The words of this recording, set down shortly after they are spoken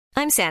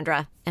I'm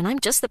Sandra, and I'm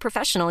just the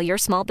professional your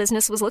small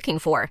business was looking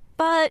for.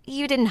 But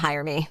you didn't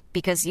hire me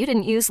because you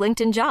didn't use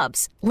LinkedIn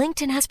Jobs.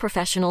 LinkedIn has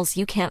professionals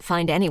you can't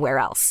find anywhere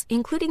else,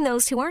 including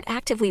those who aren't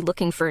actively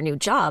looking for a new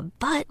job,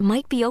 but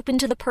might be open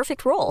to the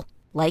perfect role,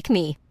 like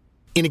me.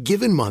 In a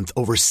given month,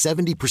 over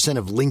 70%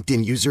 of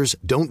LinkedIn users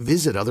don't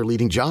visit other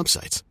leading job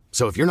sites.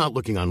 So if you're not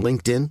looking on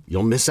LinkedIn,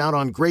 you'll miss out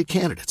on great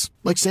candidates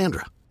like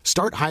Sandra.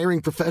 Start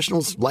hiring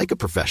professionals like a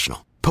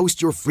professional.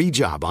 Post your free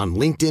job on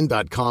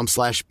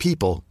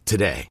linkedin.com/people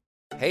today.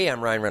 Hey,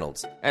 I'm Ryan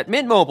Reynolds. At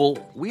Mint Mobile,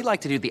 we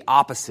like to do the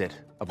opposite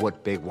of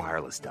what Big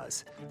Wireless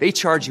does. They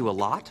charge you a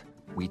lot,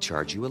 we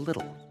charge you a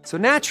little. So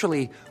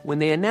naturally, when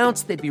they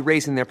announced they'd be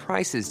raising their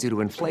prices due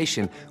to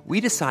inflation,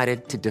 we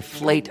decided to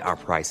deflate our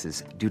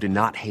prices due to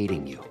not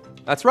hating you.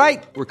 That's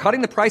right. We're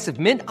cutting the price of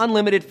Mint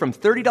Unlimited from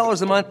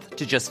 $30 a month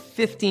to just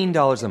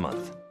 $15 a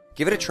month.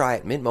 Give it a try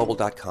at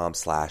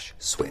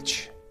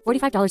mintmobile.com/switch.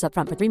 $45 up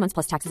front for 3 months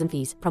plus taxes and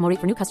fees. Promo rate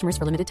for new customers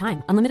for limited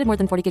time. Unlimited more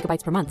than 40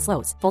 gigabytes per month.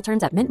 Slows full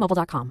terms at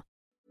mintmobile.com.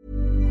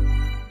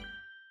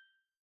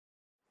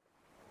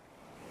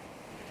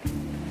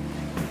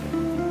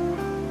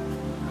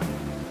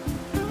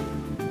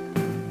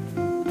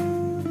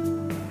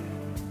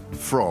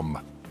 From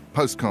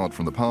Postcard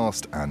from the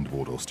Past and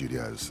Wardour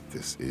Studios,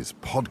 this is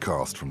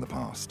Podcast from the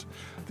Past,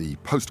 the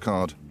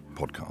Postcard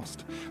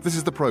Podcast. This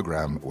is the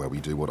programme where we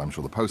do what I'm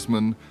sure the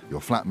postman, your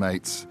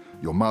flatmates,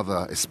 your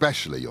mother,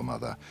 especially your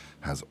mother,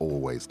 has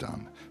always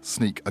done.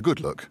 Sneak a good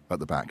look at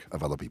the back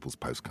of other people's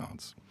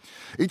postcards.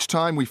 Each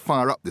time we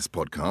fire up this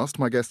podcast,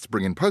 my guests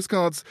bring in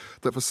postcards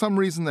that for some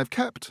reason they've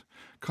kept,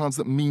 cards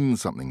that mean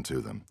something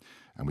to them.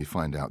 And we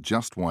find out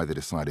just why they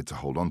decided to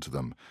hold on to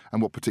them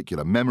and what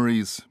particular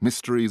memories,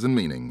 mysteries and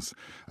meanings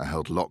are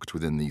held locked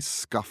within these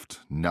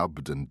scuffed,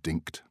 nubbed and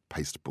dinked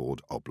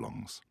pasteboard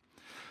oblongs.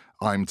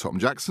 I'm Tom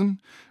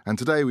Jackson, and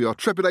today we are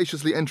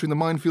trepidatiously entering the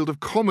minefield of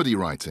comedy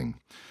writing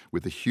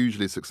with the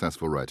hugely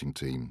successful writing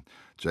team,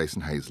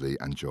 Jason Hazley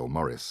and Joel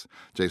Morris.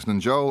 Jason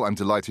and Joel, I'm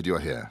delighted you're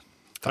here.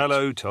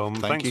 Hello, Tom.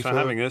 Thanks for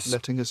having us.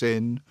 Letting us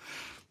in.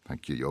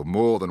 Thank you. You're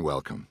more than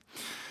welcome.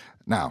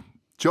 Now,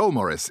 Joel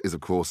Morris is, of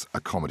course, a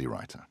comedy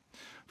writer.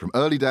 From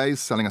early days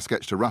selling a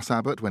sketch to Russ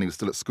Abbott when he was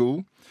still at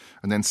school,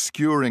 and then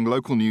skewering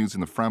local news in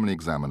the Framley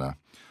Examiner,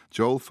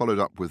 Joel followed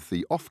up with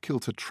the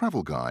off-kilter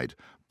travel guide,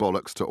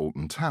 Bollocks to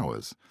Alton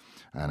Towers,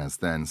 and has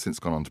then since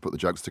gone on to put the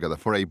jokes together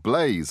for a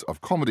blaze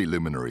of comedy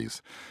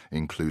luminaries,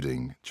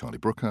 including Charlie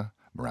Brooker,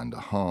 Miranda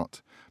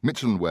Hart,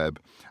 Mitchell and Webb,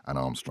 and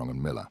Armstrong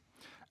and Miller.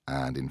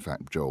 And in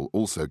fact, Joel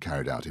also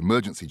carried out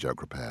emergency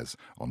joke repairs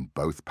on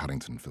both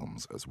Paddington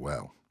films as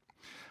well.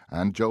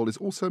 And Joel is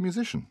also a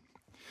musician.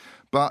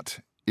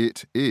 But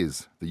it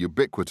is the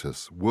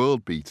ubiquitous,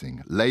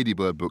 world-beating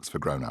Ladybird books for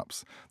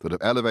grown-ups that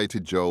have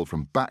elevated Joel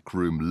from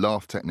backroom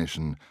laugh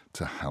technician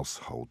to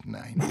household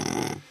name.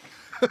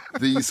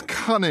 These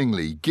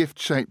cunningly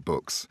gift-shaped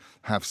books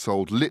have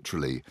sold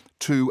literally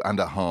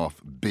 2.5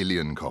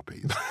 billion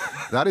copies.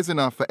 That is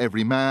enough for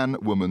every man,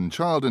 woman,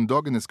 child and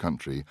dog in this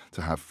country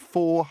to have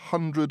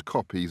 400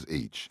 copies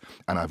each.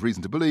 And I've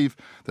reason to believe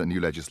that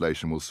new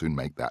legislation will soon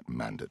make that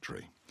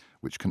mandatory,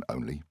 which can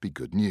only be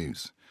good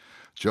news.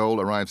 Joel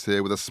arrives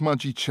here with a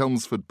smudgy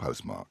Chelmsford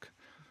postmark.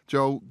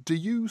 Joel, do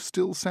you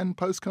still send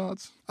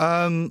postcards?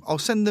 I'll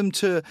send them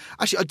to...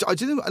 Actually, I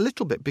do them a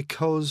little bit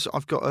because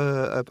I've got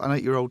an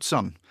 8-year-old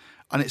son,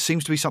 and it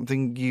seems to be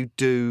something you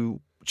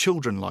do.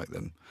 Children like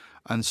them.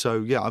 And so,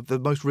 yeah, the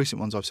most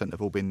recent ones I've sent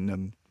have all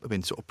been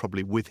sort of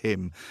probably with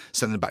him,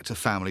 sending them back to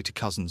family, to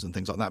cousins and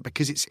things like that,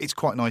 because it's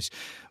quite nice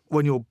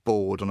when you're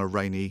bored on a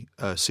rainy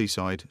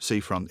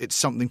seafront. It's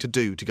something to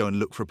do to go and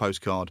look for a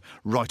postcard,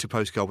 write a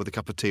postcard with a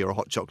cup of tea or a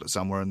hot chocolate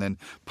somewhere and then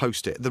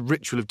post it. The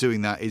ritual of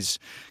doing that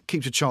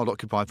keeps a child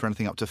occupied for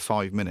anything up to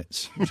 5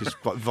 minutes, which is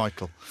quite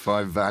vital.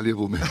 5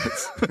 valuable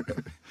minutes.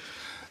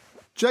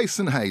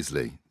 Jason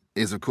Hazley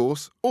is, of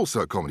course, also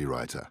a comedy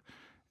writer.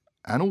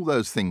 And all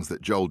those things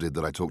that Joel did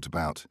that I talked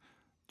about,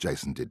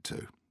 Jason did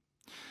too.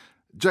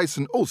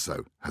 Jason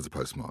also has a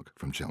postmark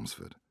from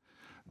Chelmsford.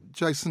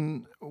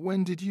 Jason,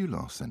 when did you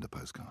last send a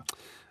postcard?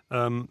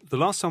 The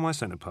last time I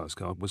sent a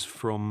postcard was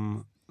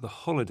from the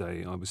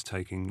holiday I was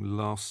taking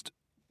last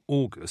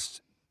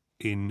August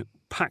in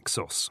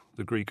Paxos,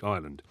 the Greek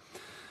island.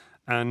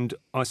 And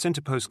I sent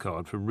a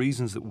postcard for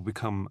reasons that will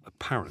become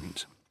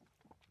apparent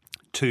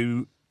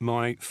to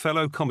my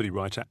fellow comedy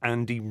writer,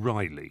 Andy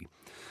Riley.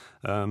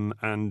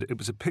 And it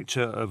was a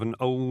picture of an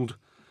old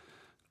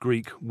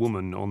Greek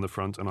woman on the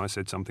front, and I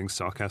said something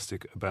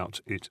sarcastic about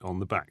it on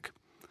the back.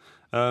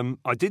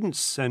 I didn't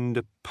send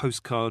a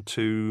postcard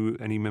to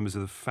any members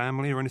of the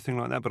family or anything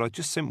like that, but I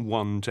just sent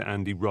one to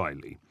Andy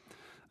Riley,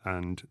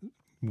 and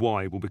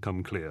why will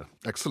become clear.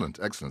 Excellent,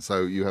 excellent.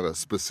 So you have a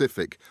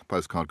specific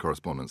postcard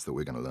correspondence that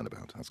we're going to learn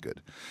about. That's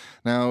good.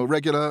 Now,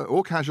 regular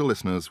or casual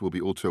listeners will be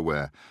all too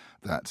aware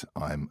that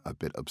I'm a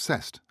bit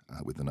obsessed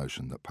with the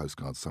notion that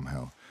postcards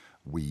somehow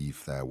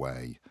weave their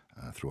way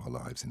through our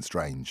lives in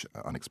strange,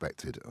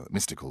 unexpected,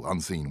 mystical,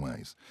 unseen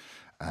ways.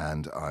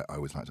 And I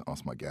always like to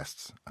ask my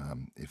guests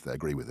if they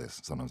agree with this.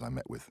 Sometimes I'm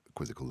met with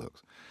quizzical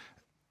looks.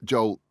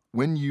 Joel,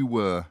 when you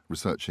were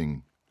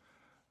researching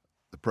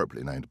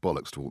appropriately named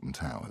Bollocks to Alton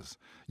Towers,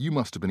 you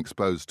must have been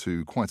exposed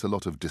to quite a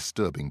lot of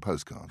disturbing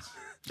postcards.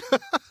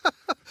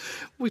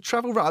 We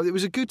travelled around. It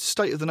was a good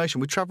state of the nation.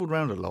 We travelled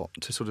around a lot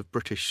to sort of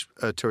British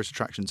tourist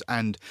attractions,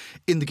 and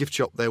in the gift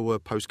shop there were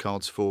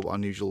postcards for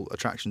unusual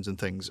attractions and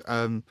things.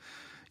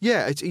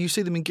 You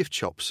see them in gift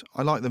shops.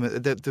 I like them.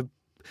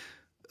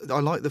 I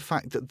like the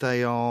fact that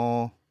they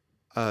are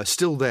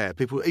still there.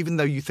 People, even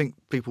though you think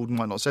people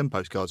might not send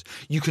postcards,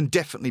 you can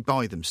definitely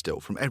buy them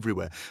still from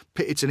everywhere.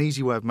 It's an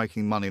easy way of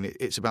making money, and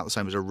it's about the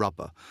same as a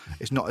rubber.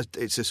 It's not.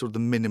 It's a sort of the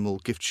minimal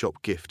gift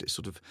shop gift. It's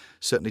sort of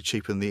certainly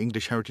cheaper than the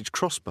English Heritage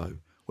crossbow,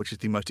 which is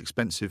the most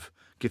expensive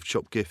gift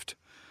shop gift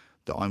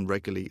that I'm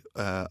regularly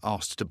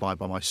asked to buy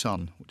by my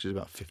son, which is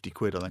about 50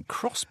 quid, I think.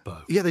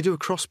 Crossbow? Yeah, they do a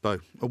crossbow,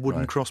 a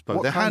wooden crossbow.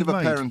 What They're kind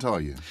handmade. of a parent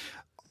are you?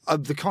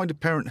 The kind of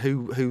parent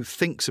who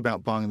thinks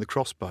about buying the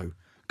crossbow,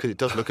 because it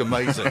does look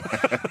amazing.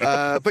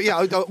 But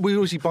yeah, we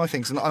usually buy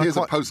things. And Here's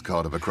a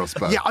postcard of a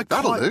crossbow. Yeah,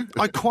 That'll do.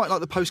 I quite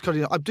like the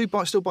postcard. I do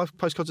still buy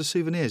postcards of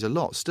souvenirs a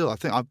lot. Still, I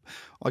think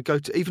I go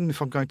to, even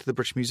if I'm going to the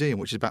British Museum,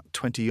 which is about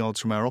 20 yards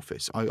from our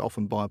office, I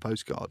often buy a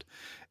postcard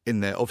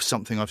in there of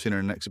something I've seen in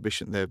an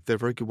exhibition. They're a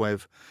very good way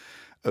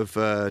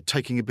of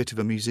taking a bit of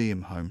a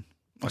museum home.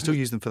 I still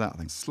use them for that, I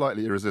think.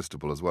 Slightly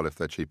irresistible as well if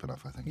they're cheap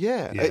enough, I think.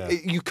 Yeah.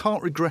 You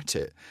can't regret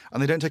it,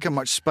 and they don't take up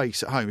much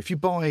space at home. If you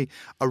buy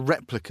a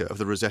replica of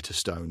the Rosetta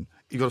Stone,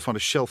 you've got to find a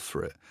shelf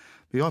for it.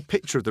 If you buy a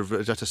picture of the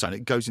Rosetta Stone,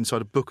 it goes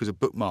inside a book as a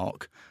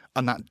bookmark,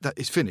 and that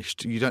is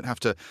finished. You don't have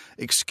to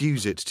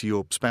excuse it to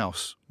your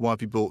spouse. Why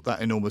have you bought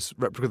that enormous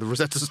replica of the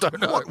Rosetta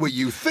Stone? What were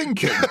you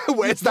thinking?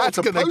 Where's that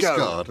going to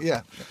go?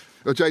 Yeah.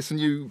 Well,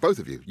 Jason, both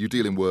of you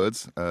deal in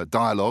words,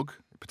 dialogue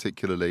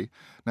particularly.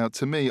 Now,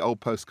 to me, old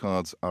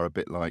postcards are a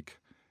bit like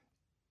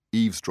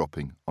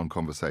eavesdropping on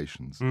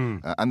conversations.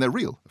 And they're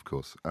real, of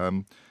course.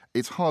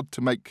 It's hard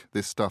to make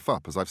this stuff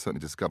up, as I've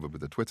certainly discovered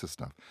with the Twitter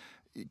stuff.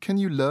 Can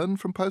you learn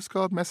from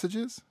postcard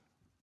messages?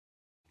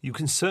 You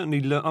can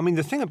certainly learn. I mean,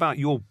 the thing about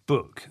your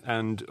book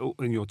and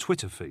in your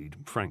Twitter feed,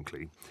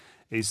 frankly,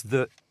 is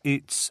that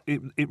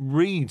it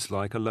reads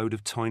like a load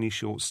of tiny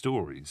short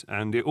stories,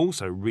 and it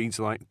also reads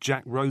like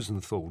Jack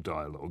Rosenthal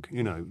dialogue,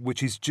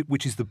 which is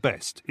the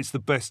best. It's the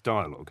best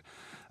dialogue.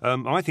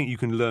 I think you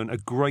can learn a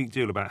great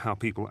deal about how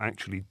people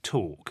actually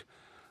talk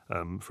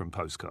from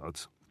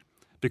postcards,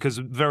 because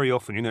very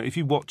often, if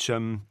you watch,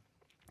 and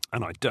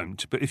I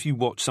don't, but if you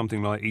watch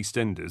something like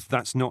EastEnders,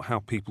 that's not how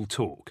people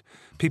talk.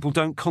 People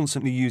don't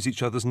constantly use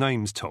each other's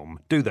names, Tom,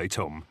 do they,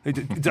 Tom?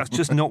 That's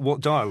just not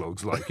what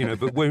dialogue's like,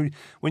 But when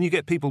you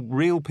get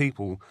real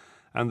people,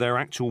 and their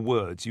actual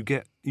words, you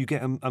get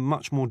a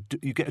much more,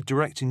 you get a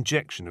direct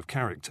injection of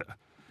character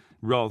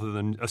rather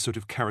than a sort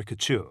of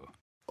caricature.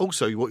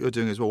 Also, what you're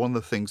doing as well, one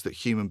of the things that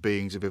human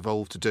beings have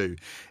evolved to do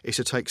is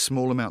to take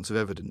small amounts of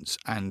evidence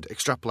and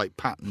extrapolate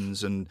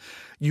patterns, and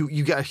you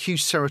get a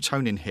huge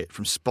serotonin hit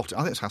from spotting.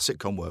 I think that's how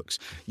sitcom works.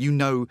 You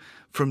know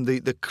from the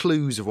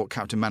clues of what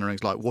Captain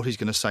Mannering's like, what he's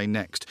going to say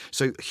next.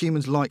 So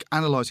humans like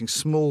analysing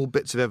small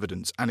bits of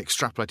evidence and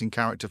extrapolating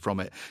character from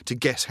it to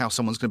guess how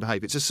someone's going to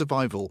behave.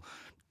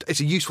 It's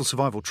a useful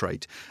survival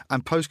trait.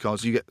 And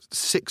postcards, you get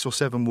 6 or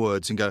 7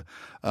 words and go,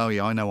 oh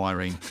yeah, I know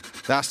Irene.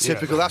 That's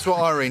typical. Yeah. That's what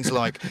Irene's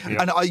like.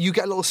 Yeah. And you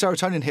get a little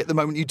serotonin hit the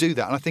moment you do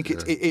that. And I think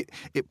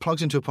it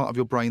plugs into a part of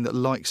your brain that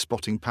likes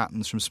spotting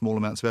patterns from small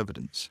amounts of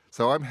evidence.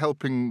 So I'm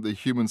helping the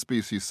human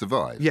species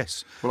survive?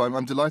 Yes. Well,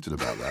 I'm delighted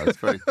about that. It's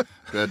very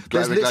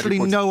There's literally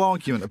no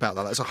argument about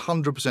that. That's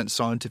 100%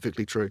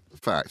 scientifically true.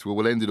 Fact. Well,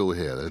 we'll end it all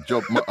here.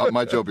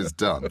 My job is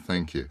done.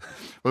 Thank you.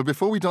 Well,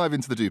 before we dive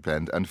into the dupe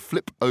end and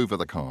flip over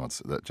the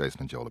cards that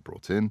Jason and Joel have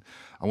brought in,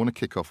 I want to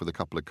kick off with a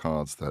couple of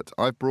cards that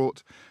I've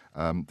brought.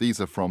 These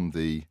are from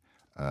the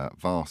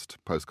vast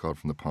Postcard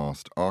from the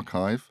Past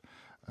archive.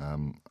 I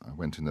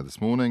went in there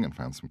this morning and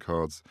found some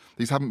cards.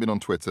 These haven't been on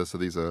Twitter, so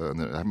they haven't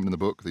been in the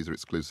book. These are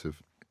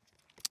exclusive.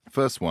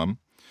 First one,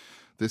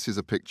 this is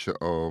a picture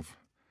of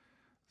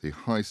the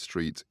High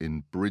Street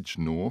in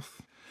Bridgnorth.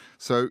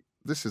 So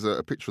this is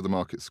a picture of the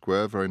Market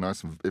Square, very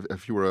nice.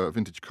 If you were a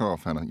vintage car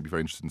fan, I think you'd be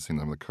very interested in seeing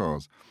some of the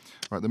cars.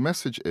 Right, the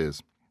message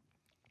is,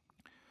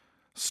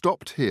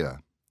 stopped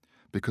here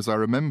because I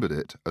remembered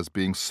it as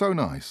being so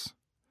nice,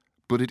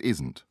 but it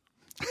isn't.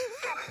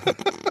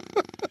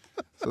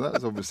 So that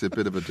is obviously a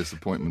bit of a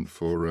disappointment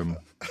for...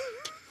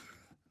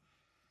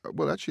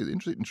 well, actually,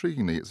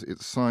 intriguingly,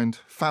 it's signed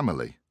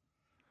Family.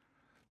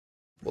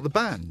 What, the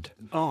band?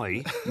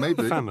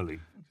 Maybe. Family.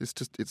 It's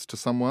to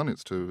someone.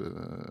 It's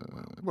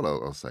to...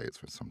 I'll say it's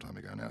some time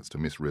ago now. It's to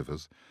Miss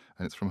Rivers,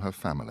 and it's from her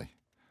family,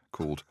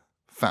 called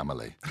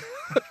Family.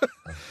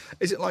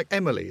 Is it like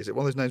Emily? Is it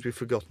one of those names we've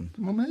forgotten?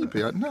 Well,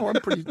 maybe. I'm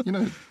pretty,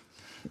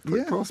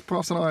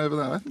 pass an eye over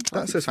that.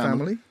 That says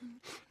Family.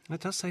 It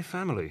does say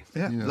Family.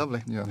 Yeah,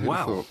 lovely. Yeah,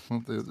 wow.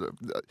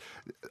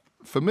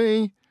 For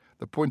me,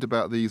 the point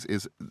about these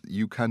is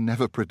you can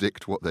never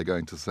predict what they're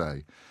going to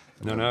say.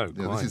 No.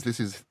 This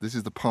is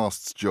the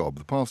past's job.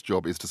 The past's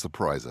job is to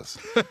surprise us.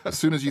 As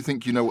soon as you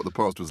think you know what the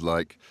past was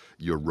like,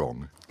 you're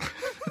wrong.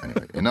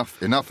 Anyway,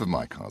 enough of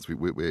my cards.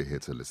 We're here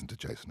to listen to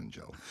Jason and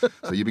Joel.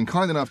 So you've been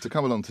kind enough to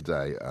come along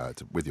today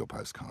with your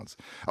postcards.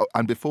 Oh,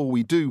 and before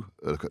we do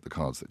look at the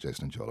cards that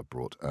Jason and Joel have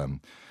brought,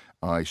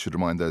 I should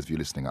remind those of you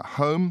listening at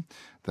home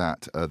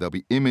that there'll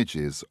be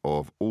images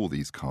of all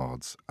these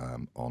cards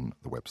on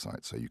the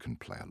website, so you can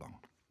play along.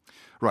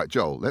 Right,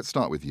 Joel, let's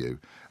start with you.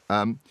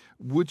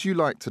 Would you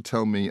like to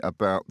tell me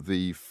about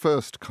the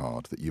first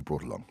card that you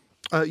brought along?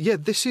 Yeah,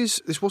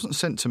 this wasn't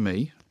sent to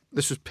me.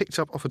 This was picked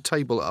up off a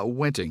table at a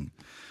wedding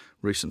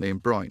recently in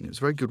Brighton. It was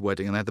a very good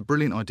wedding, and they had the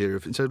brilliant idea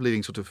of, instead of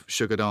leaving sort of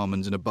sugared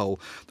almonds in a bowl,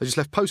 they just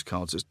left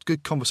postcards. It's a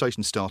good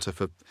conversation starter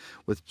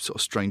with sort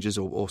of strangers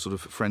or sort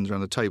of friends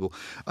around the table.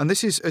 And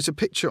it's a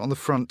picture on the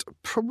front,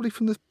 probably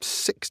from the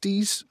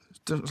 60s,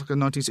 like a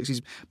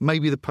 1960s.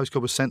 Maybe the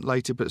postcard was sent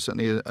later, but it's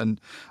certainly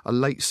a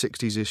late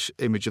 60s-ish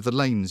image of the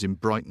lanes in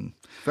Brighton.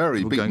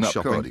 Very beaten up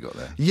shopping. card you got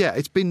there. Yeah,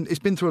 it's been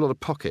through a lot of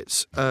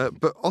pockets.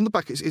 But on the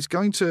back, it's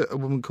going to a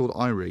woman called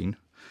Irene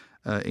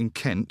in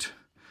Kent,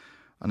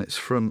 and it's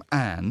from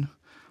Anne.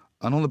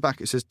 And on the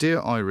back it says,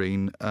 "Dear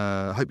Irene,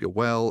 hope you're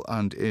well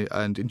and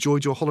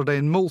enjoyed your holiday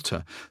in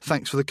Malta.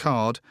 Thanks for the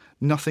card.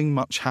 Nothing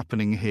much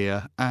happening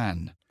here,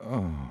 Anne."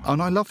 Oh.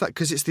 And I love that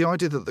because it's the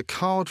idea that the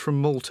card from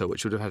Malta,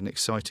 which would have had an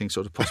exciting,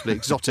 sort of possibly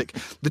exotic,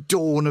 the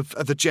dawn of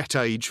the jet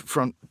age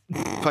front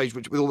page,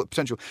 which with all the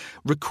potential,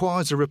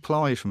 requires a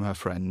reply from her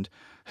friend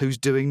who's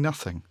doing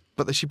nothing,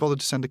 but that she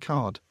bothered to send a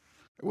card.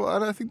 Well,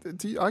 and I think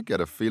that I get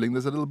a feeling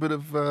there's a little bit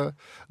of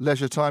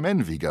leisure time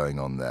envy going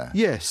on there.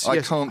 Yes, I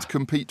can't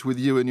compete with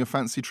you and your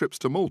fancy trips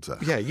to Malta.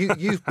 Yeah,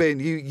 you've been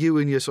you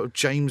and your sort of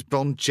James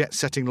Bond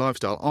jet-setting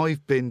lifestyle.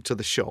 I've been to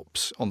the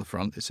shops on the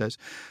front. It says,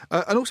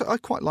 and also I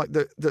quite like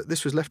that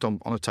this was left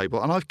on a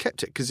table, and I've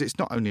kept it because it's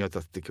not only I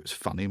think it was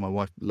funny. My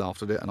wife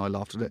laughed at it, and I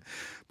laughed at it,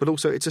 but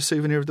also it's a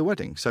souvenir of the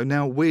wedding. So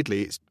now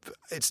weirdly,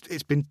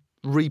 it's been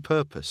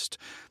repurposed.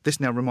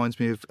 This now reminds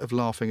me of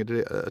laughing at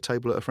a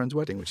table at a friend's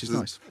wedding, which is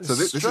nice. So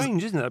this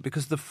strange, isn't it?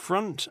 Because the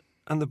front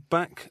and the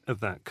back of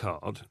that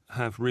card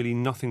have really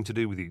nothing to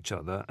do with each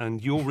other,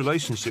 and your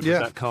relationship with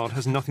that card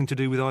has nothing to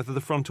do with either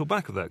the front or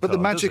back of that card. But the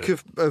magic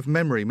of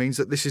memory means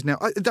that this is now...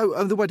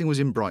 Though the wedding was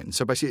in Brighton,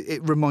 so basically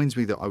it reminds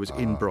me that I was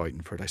in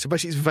Brighton for a day. So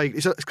basically it's vague.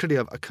 It's clearly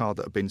a card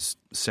that had been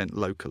sent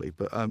locally,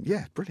 but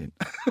yeah, brilliant.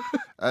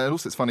 And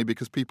also it's funny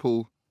because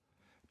people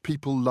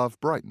love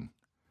Brighton.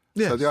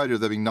 Yes. So the idea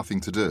of there being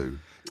nothing to do,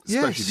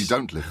 especially if you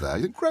don't live there,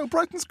 you think, well,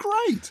 Brighton's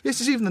great. Yes,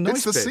 it's even the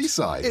nice bit. It's the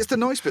seaside. It's the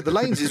nice bit. The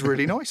lanes is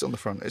really nice on the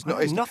front. It's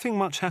nothing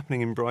much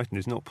happening in Brighton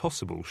is not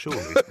possible,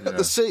 surely.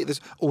 The sea,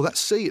 that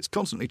sea, it's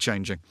constantly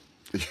changing.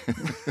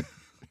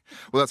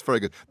 Well, that's very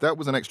good. That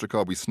was an extra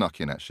card we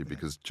snuck in, actually,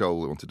 because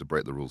Joel wanted to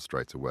break the rules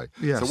straight away.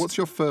 Yes. So what's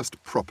your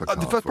first proper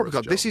card? The first proper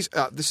card. This is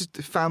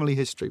family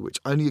history, which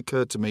only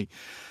occurred to me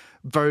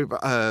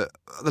the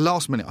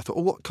last minute. I thought,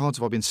 what cards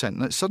have I been sent?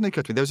 And it suddenly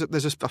occurred to me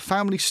there's a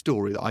family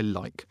story that I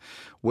like,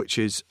 which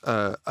is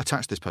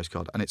attached to this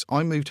postcard. And it's,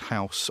 I moved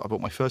house. I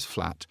bought my first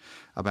flat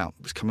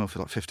it's coming off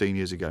like 15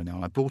 years ago now,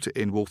 and I bought it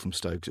in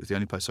Walthamstow because it was the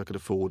only place I could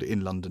afford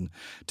in London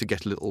to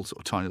get a little sort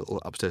of tiny little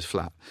upstairs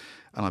flat.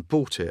 And I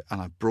bought it,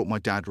 and I brought my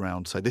dad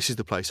round to say, this is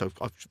the place I've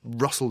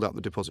rustled up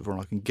the deposit for, and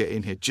I can get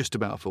in here, just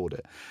about afford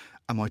it.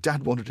 And my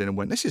dad wandered in and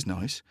went, "This is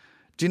nice.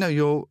 Do you know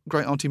your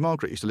great auntie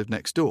Margaret used to live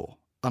next door?"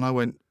 And I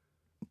went,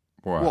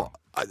 "Wow.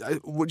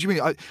 What do you mean?"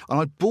 And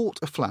I bought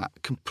a flat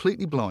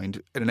completely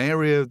blind in an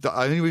area that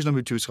the only reason I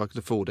moved to is so I could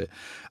afford it,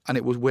 and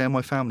it was where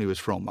my family was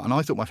from. And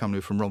I thought my family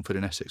was from Romford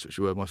in Essex, which is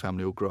where my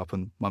family all grew up,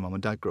 and my mum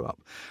and dad grew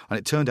up. And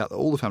it turned out that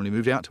all the family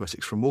moved out to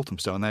Essex from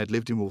Walthamstow, and they had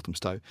lived in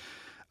Walthamstow.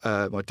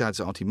 My dad's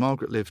auntie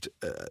Margaret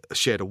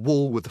shared a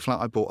wall with the flat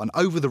I bought, and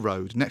over the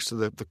road, next to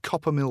the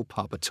Copper Mill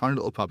pub, a tiny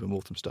little pub in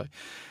Walthamstow,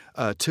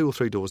 2 or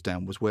 3 doors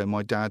down was where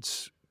my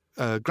dad's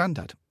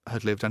granddad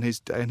had lived, and his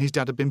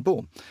dad had been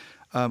born.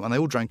 And they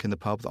all drank in the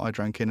pub that I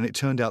drank in, and it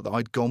turned out that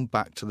I'd gone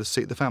back to the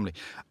seat of the family.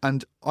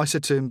 And I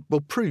said to him,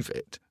 "Well, prove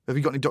it. Have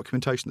you got any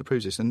documentation that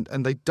proves this?" And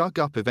they dug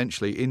up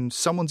eventually, in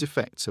someone's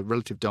effects, a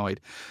relative died,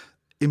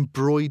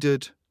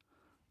 embroidered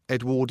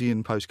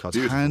Edwardian postcards,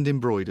 hand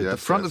embroidered. Yes, the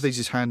front of these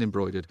is hand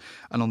embroidered,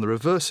 and on the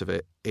reverse of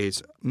it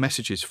is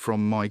messages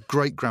from my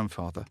great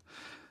grandfather,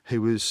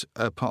 who was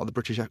part of the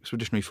British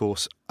Expeditionary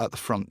Force at the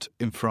front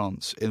in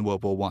France in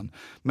World War I.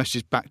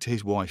 Messages back to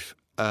his wife,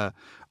 and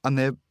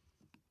they're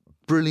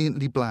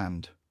brilliantly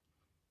bland,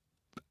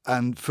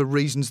 and for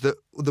reasons that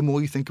the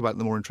more you think about it,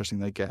 the more interesting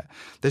they get.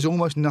 There's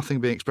almost nothing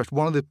being expressed.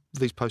 One of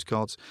these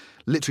postcards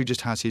literally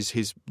just has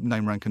his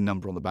name, rank and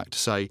number on the back, to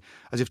say,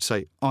 as if to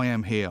say, "I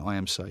am here, I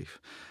am safe."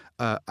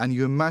 And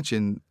you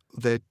imagine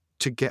they're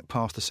to get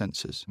past the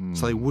censors,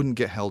 so they wouldn't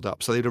get held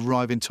up, so they'd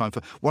arrive in time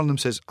for... One of them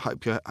says,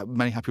 "Hope you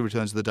many happy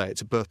returns of the day."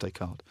 It's a birthday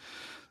card.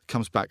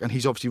 Comes back, and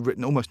he's obviously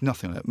written almost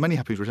nothing on it. "Many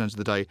happy returns of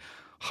the day.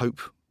 Hope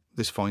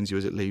this finds you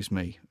as it leaves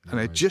me." And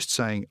they're just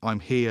saying, "I'm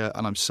here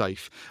and I'm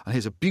safe." And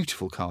here's a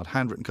beautiful card,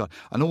 handwritten card,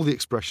 and all the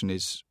expression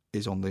is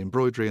on the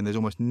embroidery, and there's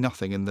almost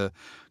nothing in the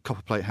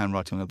copper plate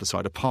handwriting on the other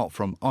side apart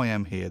from, "I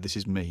am here, this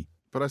is me."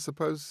 But I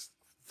suppose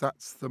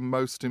that's the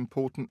most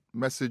important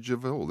message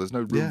of all. There's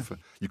no room for...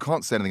 You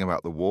can't say anything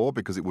about the war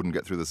because it wouldn't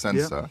get through the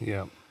censor.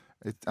 Yeah.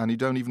 And you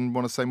don't even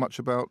want to say much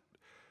about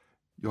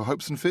your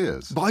hopes and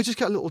fears. But I just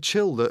get a little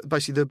chill that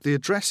basically the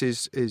address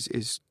is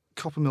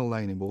Coppermill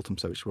Lane in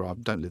Walthamstow, which is where I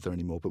don't live there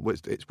anymore, but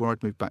it's where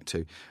I'd moved back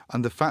to.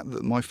 And the fact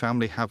that my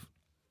family have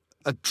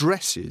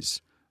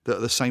addresses that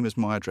are the same as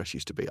my address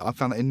used to be, I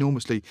found that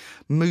enormously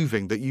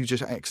moving, that you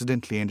just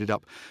accidentally ended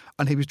up...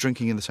 And he was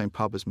drinking in the same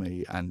pub as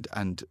me, and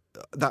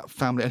that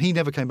family... And he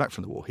never came back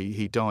from the war.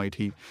 He died.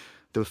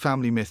 The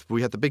family myth,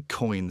 we had the big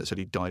coin that said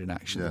he died in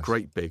action, the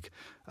great big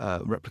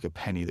replica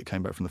penny that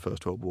came back from the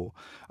First World War.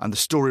 And the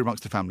story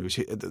amongst the family was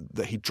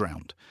that he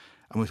drowned.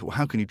 And we thought, well,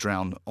 how can he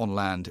drown on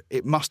land?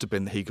 It must have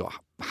been that he got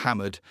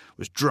hammered,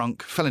 was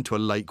drunk, fell into a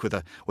lake with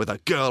a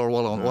girl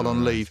while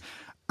on leave.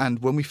 And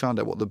when we found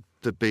out what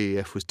the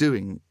BEF was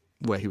doing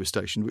where he was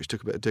stationed, which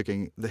took a bit of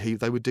digging,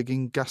 they were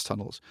digging gas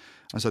tunnels.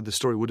 And so the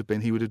story would have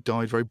been he would have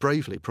died very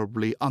bravely,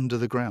 probably under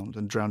the ground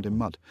and drowned in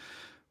mud.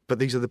 But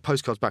these are the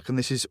postcards back, and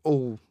this is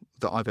all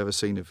that I've ever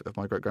seen of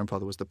my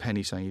great-grandfather, was the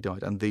penny saying he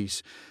died, and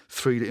these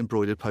 3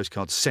 embroidered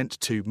postcards sent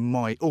to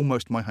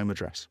almost my home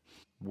address.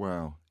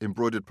 Wow.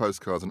 Embroidered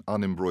postcards and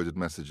unembroidered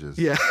messages.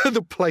 Yeah,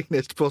 the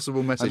plainest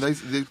possible message. And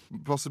they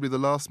possibly the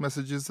last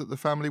messages that the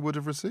family would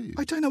have received.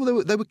 I don't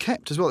know. They were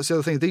kept as well. That's the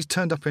other thing. These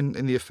turned up in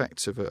the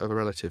effects of a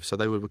relative, so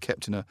they were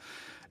kept in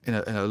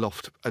a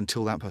loft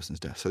until that person's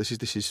death. So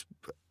this is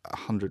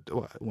 100,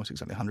 almost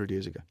exactly 100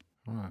 years ago.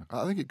 Right.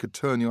 I think it could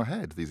turn your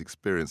head, these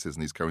experiences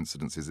and these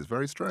coincidences. It's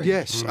very strange.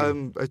 Yes.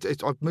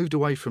 I've moved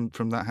away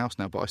from that house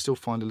now, but I still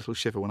find a little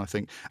shiver when I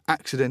think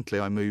accidentally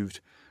I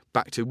moved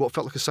back to what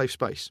felt like a safe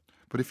space.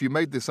 But if you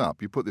made this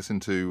up, you put this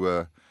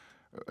into,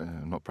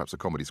 not perhaps a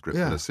comedy script,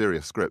 but a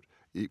serious script,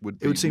 it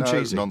would seem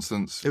cheesy.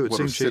 Nonsense. It would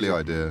seem a silly cheesy.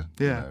 idea.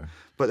 Yeah. You know.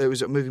 But it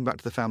was moving back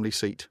to the family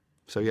seat.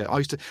 So yeah, I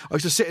used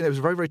to sit in. It was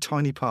a very, very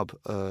tiny pub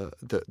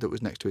that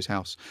was next to his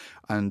house,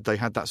 and they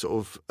had that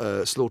sort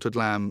of slaughtered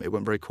lamb. It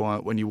went very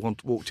quiet when you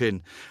walked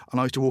in, and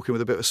I used to walk in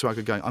with a bit of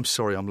swagger, going, "I'm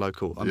sorry, I'm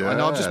local. I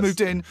know I've just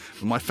moved in.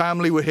 My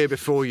family were here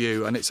before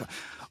you," and it's.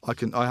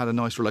 I had a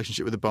nice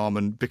relationship with the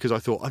barman because I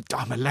thought,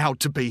 I'm allowed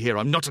to be here.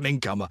 I'm not an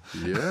incomer.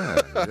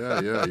 Yeah.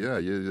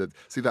 You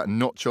see that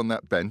notch on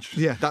that bench?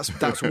 Yeah,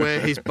 that's where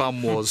his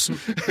bum was.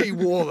 He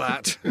wore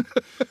that.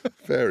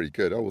 Very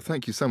good. Oh, well,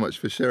 thank you so much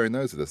for sharing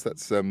those with us.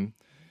 That's something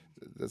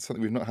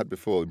we've not had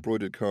before,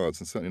 embroidered cards,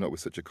 and certainly not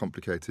with such a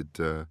complicated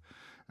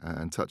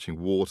and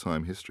touching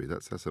wartime history.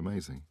 That's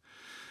amazing.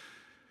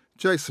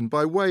 Jason,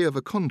 by way of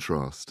a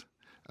contrast,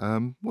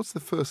 what's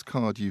the first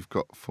card you've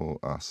got for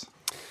us?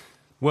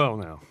 Well,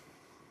 now,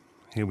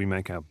 here we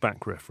make our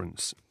back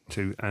reference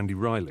to Andy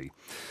Riley.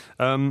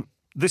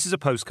 This is a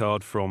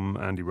postcard from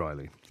Andy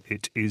Riley.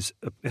 It has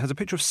a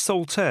picture of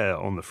Saltaire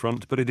on the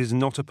front, but it is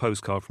not a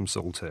postcard from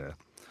Saltaire.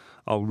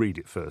 I'll read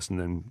it first and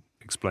then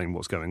explain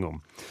what's going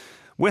on.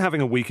 We're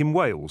having a week in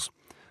Wales.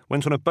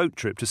 Went on a boat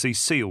trip to see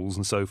seals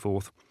and so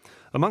forth.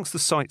 Amongst the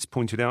sights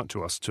pointed out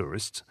to us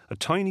tourists, a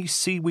tiny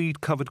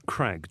seaweed-covered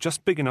crag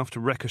just big enough to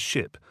wreck a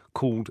ship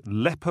called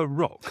Leper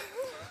Rock,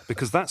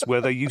 because that's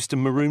where they used to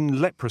maroon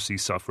leprosy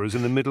sufferers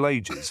in the Middle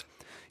Ages.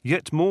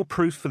 Yet more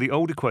proof for the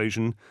old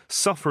equation,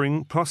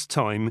 suffering plus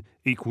time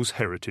equals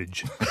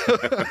heritage.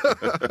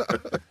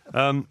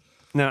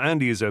 Now,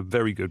 Andy is a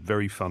very good,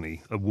 very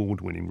funny,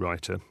 award-winning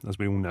writer, as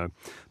we all know.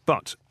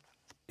 But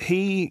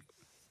he,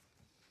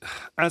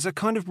 as a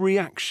kind of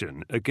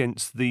reaction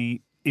against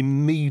the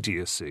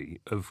immediacy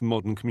of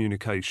modern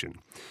communication,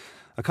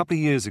 a couple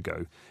of years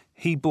ago,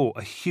 he bought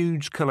a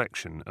huge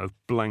collection of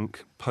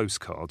blank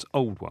postcards,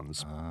 old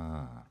ones.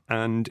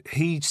 And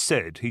he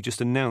just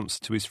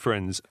announced to his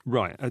friends,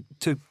 right,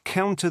 to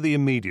counter the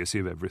immediacy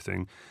of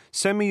everything,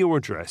 send me your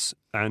address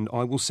and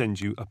I will send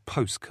you a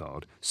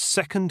postcard.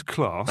 Second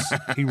class.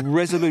 He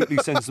resolutely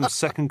sends them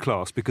second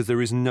class because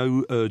there is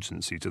no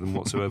urgency to them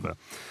whatsoever.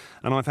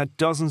 And I've had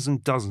dozens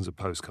and dozens of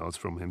postcards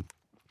from him,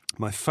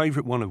 my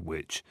favourite one of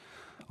which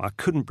I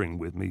couldn't bring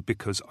with me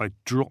because I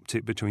dropped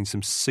it between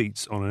some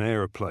seats on an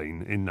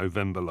aeroplane in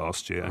November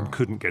last year and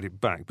couldn't get it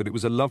back. But it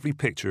was a lovely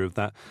picture of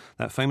that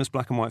famous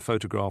black and white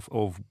photograph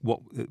of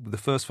the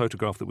first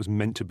photograph that was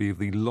meant to be of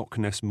the Loch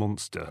Ness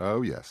Monster.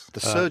 Oh, yes.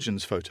 The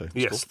surgeon's photo.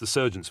 Yes, the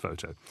surgeon's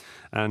photo.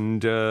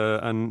 And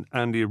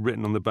Andy had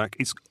written on the back,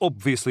 it's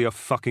obviously a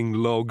fucking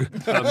log.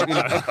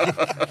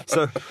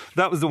 So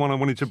that was the one I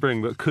wanted to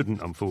bring but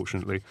couldn't,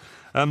 unfortunately.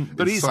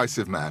 But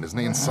incisive man, isn't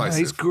he? Incisive.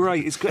 He's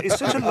great. It's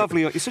such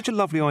a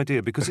lovely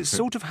idea because it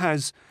sort of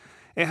has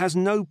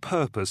no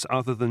purpose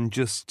other than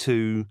just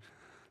to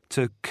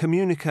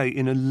communicate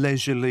in a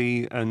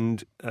leisurely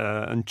and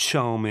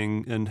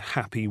charming and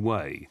happy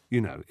way.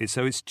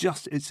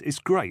 It's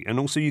great, and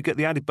also you get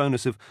the added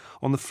bonus of,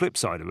 on the flip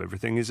side of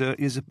everything, is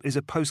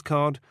a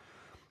postcard.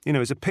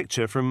 Is a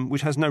picture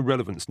which has no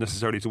relevance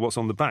necessarily to what's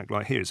on the back.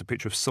 Like here, it's a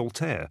picture of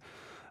Saltaire.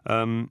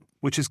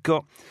 Which has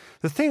got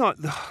the thing.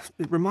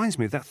 It reminds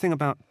me of that thing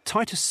about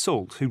Titus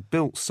Salt, who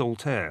built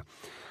Saltaire.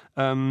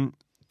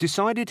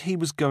 Decided he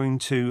was going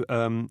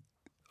to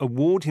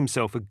award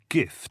himself a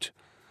gift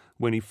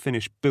when he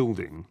finished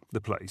building the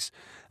place.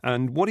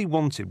 And what he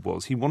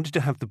wanted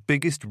to have the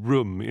biggest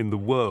room in the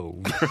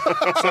world.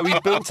 So he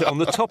built it on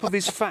the top of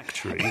his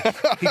factory.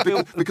 He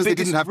built because they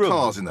didn't have room.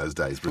 cars in those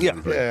days,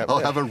 presumably. Yeah. I'll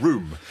have a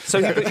room.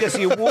 So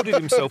he awarded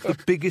himself the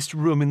biggest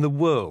room in the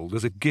world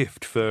as a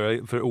gift for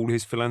all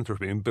his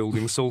philanthropy in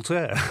building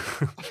Saltaire.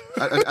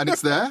 and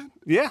it's there?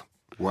 Yeah.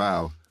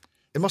 Wow.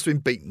 It must have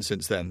been beaten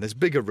since then. There's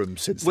bigger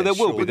rooms since Well, then.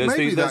 there will be.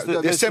 Maybe There's the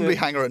assembly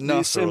hangar at NASA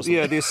or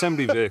something. the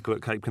assembly vehicle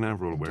at Cape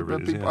Canaveral or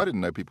wherever it is. I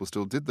didn't know people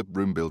still did the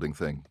room building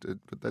thing.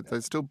 But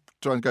they still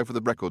try and go for the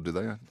record, do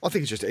they? I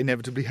think it's just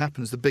inevitably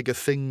happens. The bigger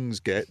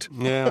things get.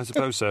 Yeah, I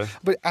suppose so.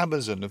 But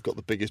Amazon have got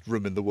the biggest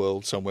room in the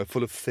world somewhere,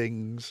 full of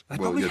things.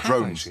 Well, yeah,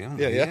 drones.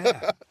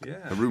 Yeah.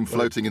 A room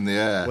floating in the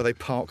air. Where they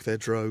park their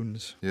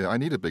drones. Yeah, I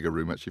need a bigger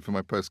room, actually, for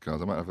my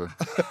postcards. I might have a...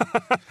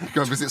 go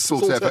and visit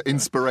Saltaire for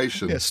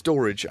inspiration. Yeah,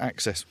 storage,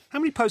 access.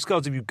 How many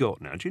postcards have you got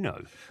now? Do you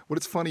know? Well,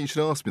 it's funny you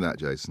should ask me that,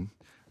 Jason.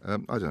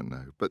 I don't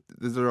know, but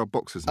there are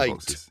boxes and 8.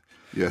 boxes.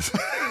 Yes,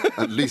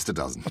 at least a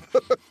dozen.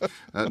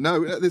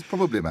 No, there's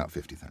probably about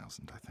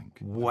 50,000, I think.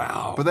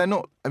 Wow. But they're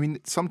not, I mean,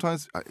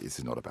 sometimes, this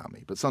is not about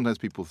me, but sometimes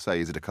people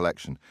say, is it a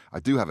collection? I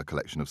do have a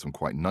collection of some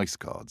quite nice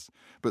cards,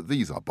 but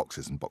these are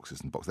boxes and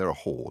boxes and boxes. They're a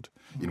hoard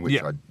in which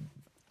I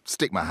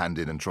stick my hand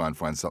in and try and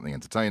find something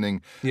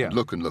entertaining,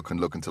 look and look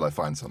and look until I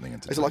find something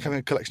entertaining. Is it like having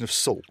a collection of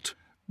salt?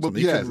 Well,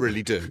 you can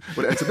really do.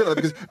 Well, it's a bit like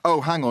because,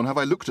 hang on, have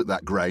I looked at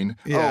that grain?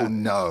 Yeah. Oh,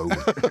 no.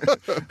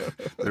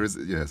 There is,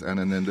 yes, and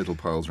then little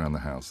piles around the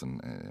house, and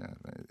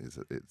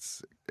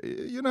it's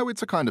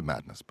a kind of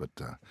madness, but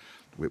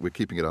we're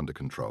keeping it under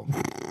control,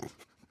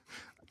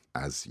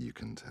 as you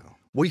can tell.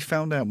 We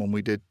found out when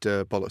we did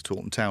Bollocks to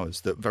Alton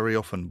Towers that very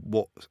often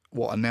what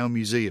are now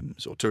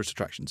museums or tourist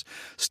attractions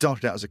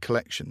started out as a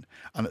collection,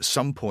 and at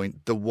some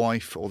point the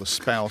wife or the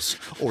spouse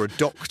or a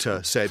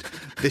doctor said,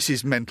 this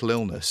is mental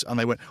illness, and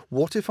they went,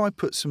 what if I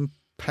put some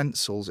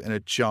pencils in a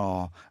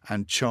jar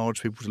and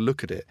charge people to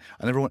look at it?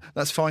 And everyone,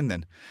 that's fine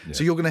then. Yeah.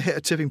 So you're going to hit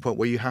a tipping point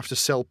where you have to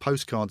sell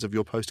postcards of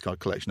your postcard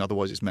collection,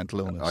 otherwise it's mental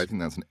illness. I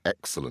think that's an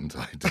excellent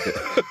idea.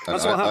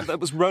 That's what happened. That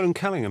was Roland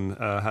Callingham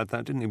had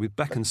that, didn't he, with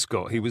Beck and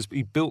Scott? He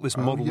built this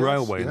model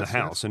railway in the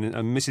house, and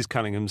Mrs.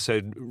 Callingham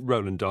said,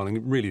 Roland, darling,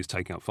 it really is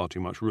taking up far too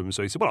much room.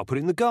 So he said, well, I'll put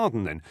it in the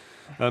garden then.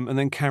 And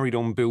then carried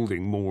on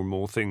building more and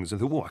more things.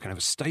 And thought, I can have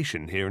a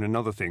station here and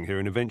another thing here.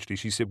 And eventually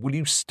she said, will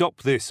you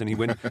stop this? And he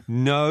went,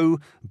 no,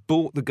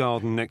 bought the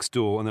garden next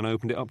door and then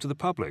opened it up to the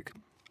public.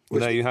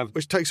 There you have,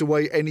 which takes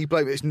away any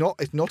blame. It's not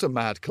a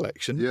mad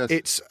collection. Yes.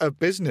 It's a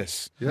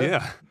business.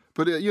 Yeah.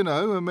 But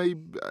maybe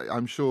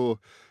I'm sure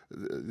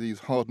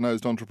these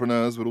hard-nosed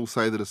entrepreneurs would all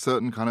say that a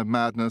certain kind of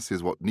madness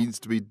is what needs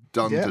to be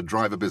done to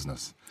drive a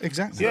business.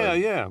 Exactly.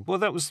 Yeah. Well,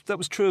 that was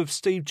true of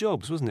Steve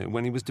Jobs, wasn't it?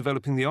 When he was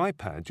developing the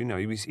iPad,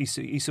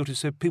 he sort of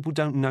said people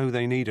don't know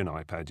they need an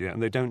iPad yet,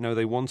 and they don't know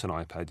they want an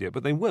iPad yet,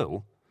 but they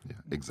will. Yeah,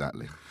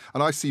 exactly.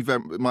 And I see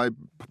my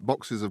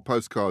boxes of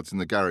postcards in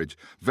the garage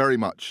very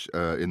much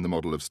in the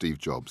model of Steve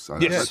Jobs.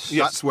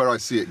 That's where I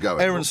see it going.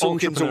 Aaron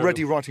Sorkin's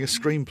already writing a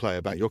screenplay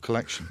about your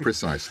collection.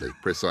 Precisely.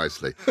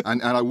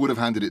 And I would have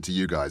handed it to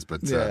you guys,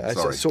 but sorry.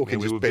 Sorkin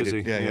was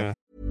busy. Yeah.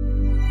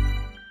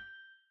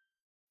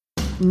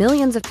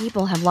 Millions of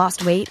people have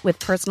lost weight with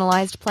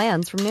personalized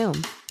plans from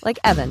Noom. Like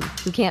Evan,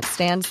 who can't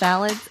stand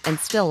salads and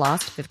still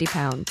lost 50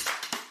 pounds.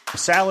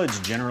 Salads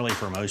generally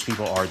for most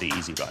people are the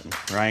easy button,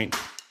 right?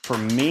 For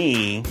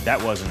me,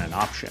 that wasn't an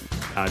option.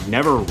 I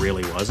never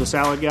really was a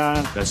salad guy.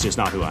 That's just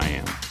not who I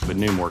am. But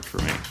Noom worked for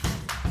me.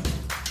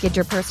 Get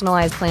your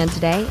personalized plan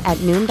today at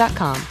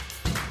Noom.com.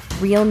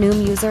 Real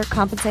Noom user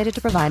compensated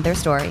to provide their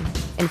story.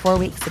 In 4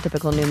 weeks, the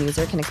typical Noom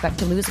user can expect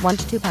to lose 1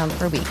 to 2 pounds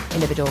per week.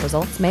 Individual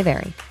results may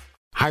vary.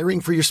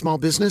 Hiring for your small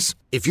business?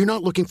 If you're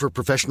not looking for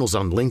professionals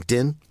on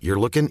LinkedIn, you're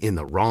looking in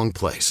the wrong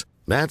place.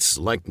 That's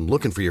like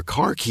looking for your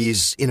car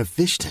keys in a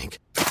fish tank.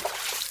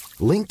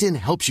 LinkedIn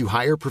helps you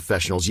hire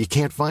professionals you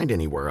can't find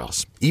anywhere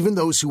else, even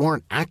those who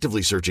aren't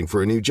actively searching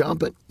for a new job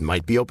but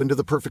might be open to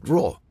the perfect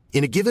role.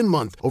 In a given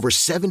month, over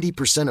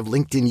 70% of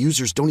LinkedIn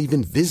users don't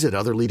even visit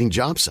other leading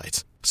job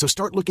sites. So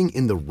start looking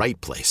in the right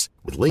place.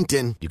 With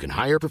LinkedIn, you can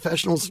hire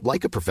professionals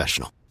like a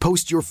professional.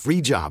 Post your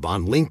free job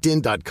on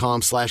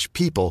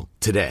linkedin.com/people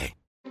today.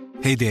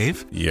 Hey,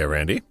 Dave. Yeah,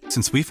 Randy.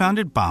 Since we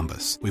founded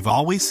Bombas, we've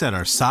always said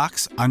our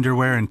socks,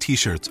 underwear, and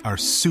T-shirts are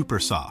super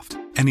soft.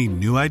 Any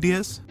new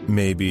ideas?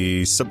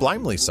 Maybe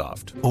sublimely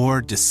soft.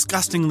 Or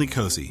disgustingly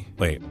cozy.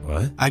 Wait,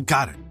 what? I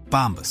got it.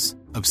 Bombas.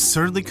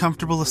 Absurdly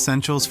comfortable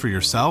essentials for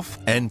yourself.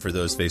 And for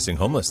those facing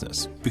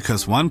homelessness.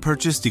 Because one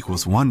purchased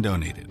equals one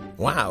donated.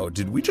 Wow,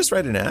 did we just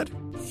write an ad?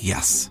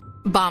 Yes.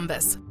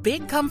 Bombas.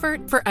 Big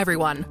comfort for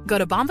everyone. Go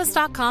to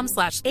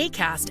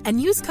bombas.com/ACAST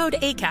and use code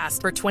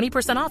ACAST for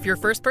 20% off your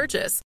first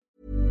purchase.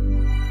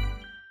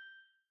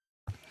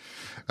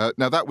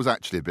 Now, that was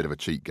actually a bit of a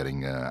cheat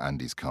getting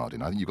Andy's card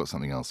in. I think you've got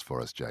something else for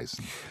us,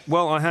 Jason.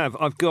 Well, I have.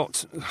 I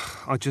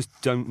just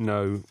don't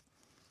know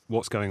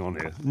what's going on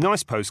here.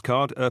 Nice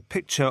postcard, a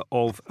picture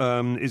of,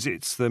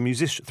 it's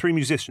the Three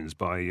Musicians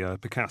by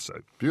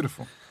Picasso.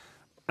 Beautiful.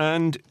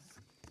 And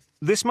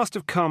this must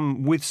have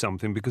come with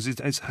something because it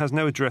has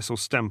no address or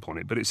stamp on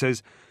it, but it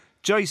says,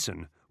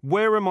 Jason,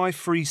 where are my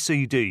free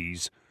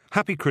CDs?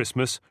 Happy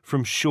Christmas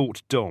from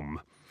Short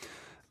Dom.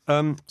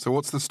 So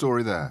what's the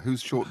story there?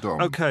 Who's Short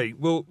Dom? OK,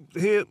 well,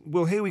 here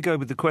we go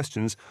with the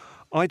questions.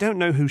 I don't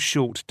know who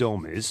Short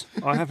Dom is.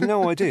 I have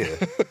no idea.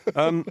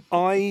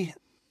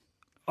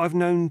 I've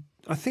known,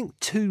 I think,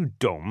 2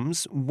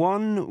 Doms.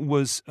 One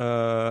was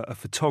a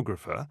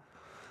photographer.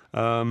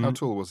 How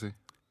tall was he?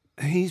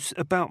 He's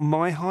about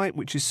my height,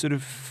 which is sort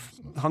of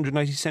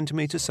 180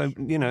 centimetres, so,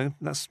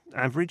 that's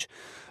average.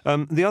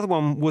 The other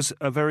one was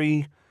a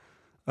very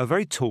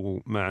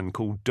tall man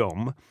called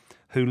Dom,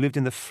 who lived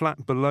in the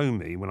flat below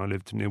me when I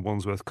lived near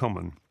Wandsworth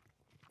Common,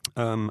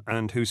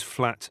 and whose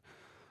flat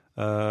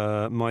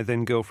my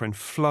then girlfriend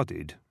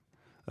flooded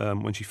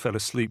when she fell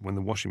asleep when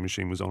the washing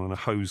machine was on and a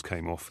hose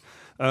came off.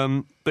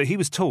 But he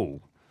was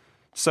tall.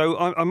 So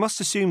I must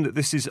assume that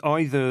this is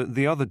either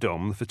the other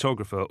Dom, the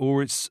photographer,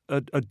 or it's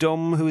a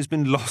Dom who has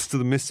been lost to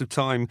the mists of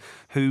time,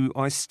 who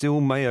I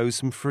still may owe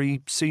some free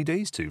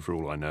CDs to, for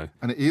all I know.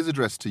 And it is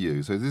addressed to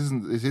you, so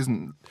this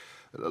isn't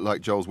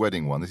like Joel's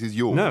wedding one. This is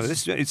yours. No,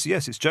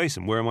 it's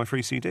Jason. Where are my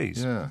free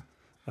CDs?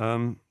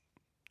 Yeah.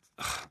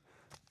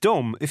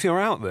 Dom, if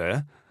you're out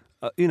there,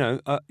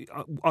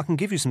 I can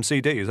give you some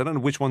CDs. I don't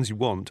know which ones you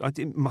want.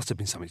 It must have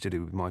been something to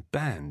do with my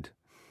band.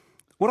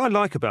 What I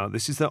like about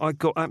this is that I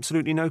got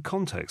absolutely no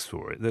context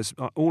for it.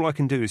 All I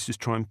can do is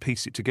just try and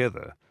piece it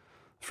together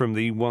from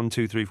the 1,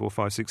 2, 3, 4,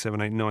 5, 6,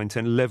 7, 8, 9,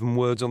 10, 11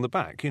 words on the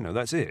back.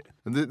 That's it.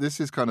 And this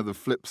is kind of the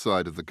flip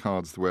side of the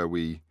cards where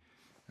we,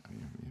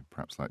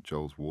 perhaps like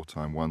Joel's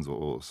wartime ones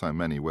or so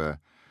many, where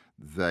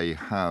they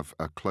have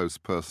a close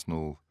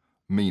personal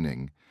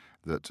meaning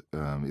that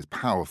is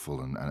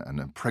powerful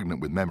and pregnant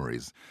with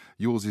memories.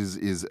 Yours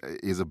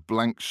is a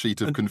blank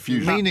sheet of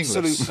confusion.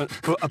 Meaningless. A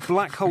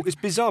black hole. It's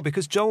bizarre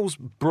because Joel's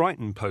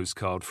Brighton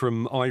postcard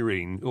from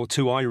Irene, or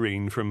to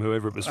Irene from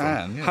whoever it was from,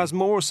 Anne, yeah. has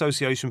more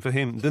association for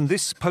him than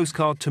this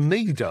postcard to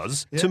me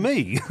does to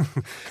me.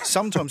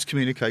 Sometimes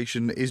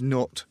communication is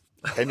not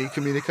any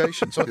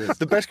communication. So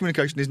the best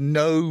communication is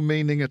no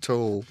meaning at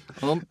all.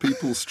 Aren't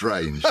people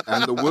strange?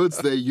 And the words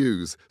they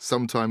use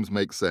sometimes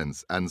make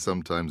sense and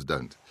sometimes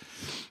don't.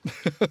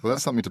 Well,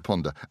 that's something to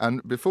ponder.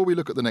 And before we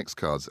look at the next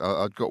cards,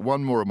 I've got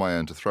one more of my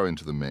own to throw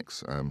into the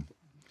mix.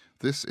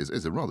 This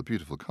is a rather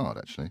beautiful card,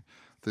 actually.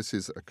 This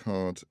is a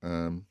card,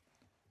 it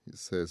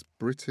says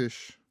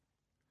British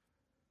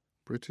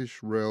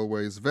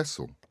Railways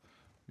vessel.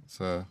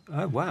 It's oh,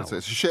 wow. It's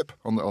a ship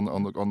on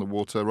the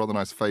water, rather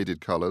nice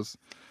faded colours.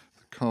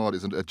 The card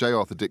is a J.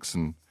 Arthur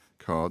Dixon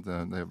card.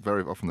 They're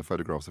very often the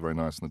photographs are very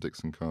nice on the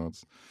Dixon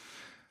cards.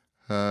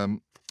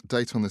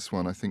 Date on this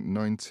one, I think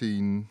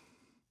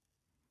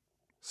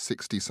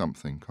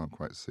 1960-something, can't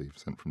quite see,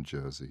 sent from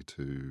Jersey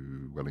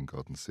to Welwyn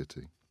Garden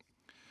City.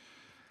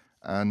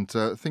 And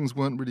things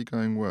weren't really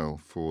going well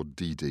for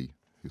Dee Dee,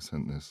 who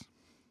sent this.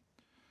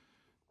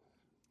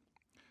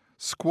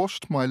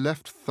 Squashed my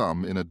left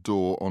thumb in a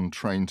door on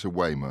train to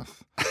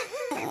Weymouth.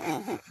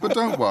 But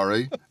don't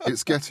worry,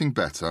 it's getting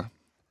better.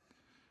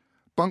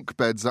 Bunk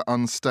beds are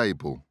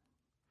unstable.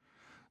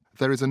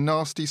 There is a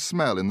nasty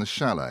smell in the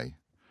chalet.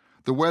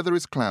 The weather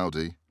is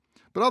cloudy,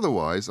 but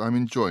otherwise I'm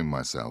enjoying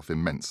myself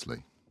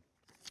immensely.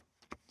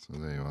 So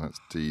there you are, that's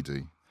Dee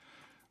Dee.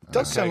 It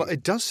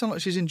does sound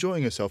like she's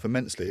enjoying herself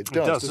immensely. It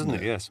does, doesn't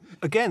it? Yes.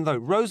 Again, though,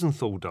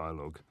 Rosenthal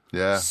dialogue.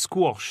 Yeah.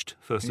 Squashed,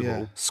 first of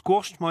all.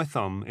 Squashed my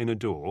thumb in a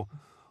door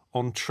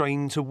on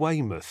train to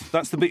Weymouth.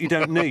 That's the bit you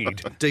don't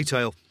need.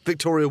 Detail.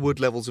 Victoria Wood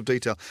levels of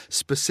detail.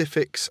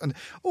 Specifics. And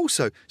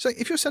also, so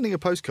if you're sending a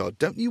postcard,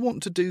 don't you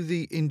want to do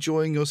the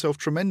enjoying yourself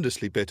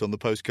tremendously bit on the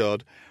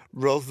postcard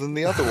rather than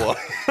the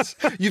otherwise?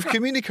 You've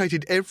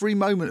communicated every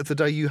moment of the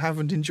day you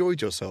haven't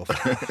enjoyed yourself.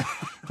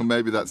 Well,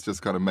 maybe that's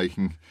just kind of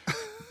making...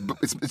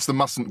 It's the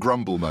mustn't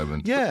grumble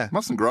moment. Yeah.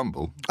 Mustn't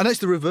grumble. And it's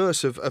the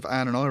reverse of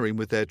Anne and Irene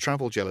with their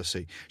travel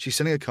jealousy. She's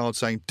sending a card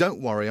saying,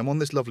 don't worry, I'm on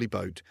this lovely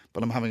boat,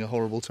 but I'm having a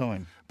horrible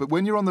time. But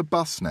when you're on the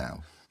bus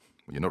now,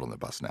 well, you're not on the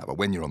bus now, but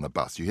when you're on the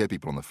bus, you hear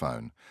people on the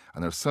phone,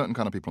 and there are certain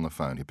kind of people on the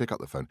phone who pick up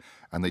the phone,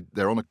 and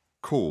they're on a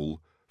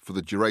call for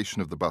the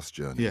duration of the bus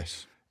journey.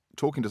 Yes.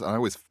 Talking to, I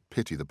always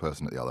pity the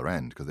person at the other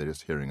end, because they're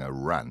just hearing a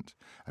rant,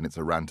 and it's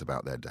a rant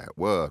about their day at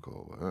work,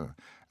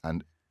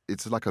 and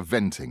it's like a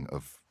venting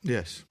of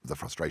the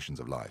frustrations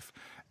of life.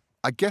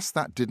 I guess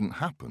that didn't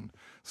happen.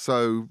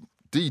 So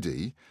Dee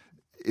Dee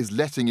is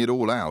letting it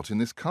all out in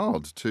this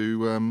card to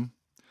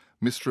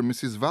Mr. and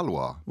Mrs.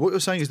 Valois. What you're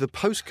saying is the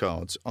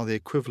postcards are the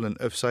equivalent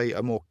of, say,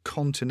 a more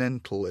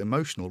continental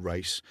emotional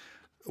race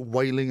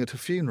wailing at a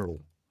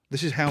funeral.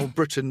 This is how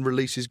Britain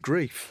releases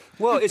grief.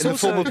 Well, it's in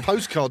also the form of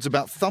postcards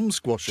about thumb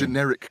squashing.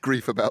 Generic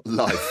grief about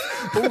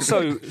life.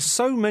 Also,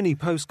 so many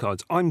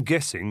postcards, I'm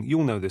guessing,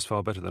 you'll know this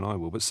far better than I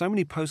will, but so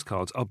many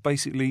postcards are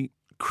basically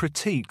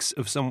critiques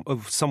of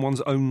someone's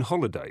own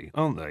holiday,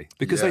 aren't they?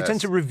 Because they tend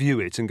to review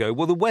it and go,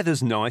 well, the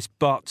weather's nice,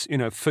 but,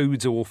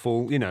 food's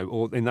awful,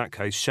 or in that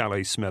case,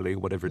 chalet smelly, or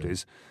whatever it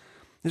is.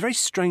 It's a very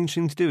strange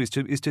thing to do,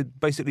 is to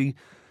basically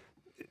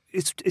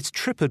it's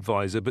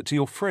TripAdvisor, but to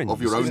your friends.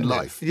 Of your own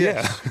life.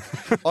 Yes.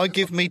 I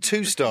give me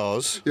 2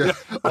 stars. Yeah.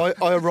 I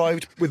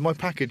arrived with my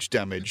package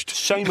damaged.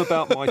 Shame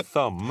about my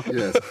thumb.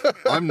 Yes.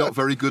 I'm not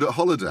very good at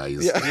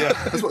holidays. Yeah.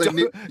 That's what they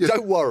need. Yeah.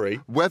 Don't worry.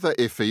 Weather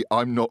iffy,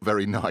 I'm not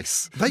very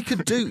nice. They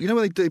could do, you know,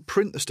 when they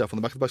print the stuff on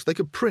the back of the bus, they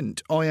could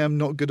print, I am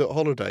not good at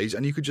holidays,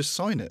 and you could just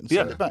sign it and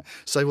send it back.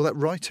 Save all that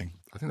writing.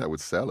 I think that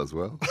would sell as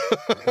well.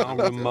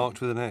 Album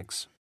marked with an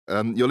X.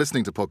 You're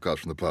listening to Podcasts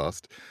from the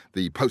Past,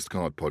 the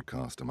Postcard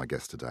podcast, and my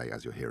guests today,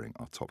 as you're hearing,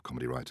 are top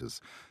comedy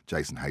writers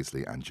Jason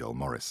Hazley and Joel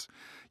Morris.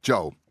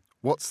 Joel,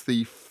 what's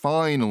the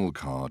final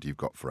card you've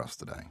got for us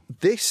today?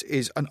 This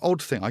is an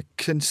odd thing. I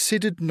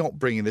considered not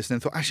bringing this and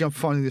then thought, actually, I'm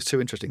finding this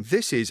too interesting.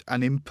 This is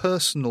an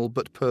impersonal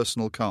but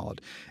personal card.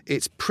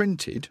 It's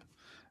printed,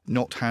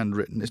 not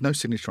handwritten. There's no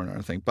signature on it or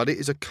anything, but it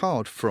is a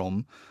card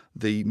from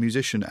the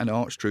musician and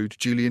archdruid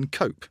Julian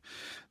Cope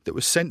that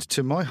was sent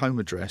to my home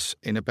address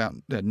in about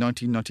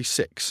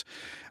 1996.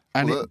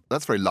 And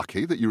that's very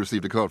lucky that you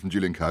received a card from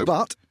Julian Cope.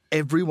 But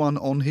everyone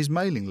on his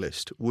mailing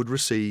list would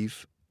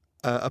receive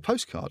a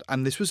postcard.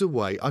 And this was a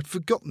way, I'd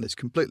forgotten this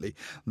completely,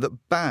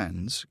 that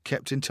bands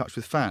kept in touch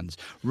with fans.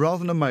 Rather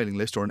than a mailing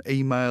list or an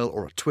email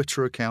or a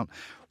Twitter account,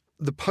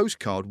 the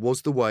postcard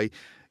was the way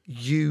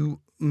you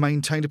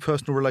maintained a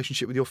personal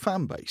relationship with your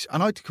fan base.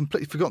 And I'd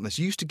completely forgotten this.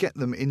 You used to get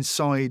them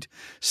inside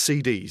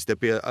CDs. There'd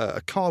be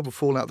a card would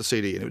fall out the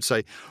CD and it would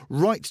say,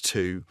 write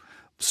to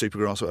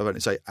Supergrass or whatever, and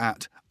it'd say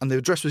at, and the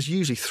address was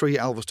usually 3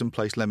 Alveston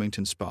Place,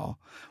 Leamington Spa,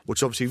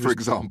 which obviously was... For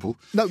example?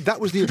 No, that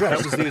was the address.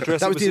 That was the address.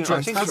 That was the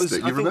address.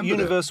 I think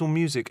Universal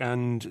Music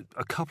and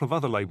a couple of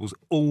other labels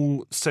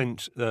all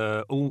sent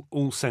all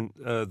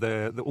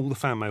the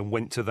fan mail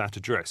went to that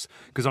address,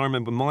 because I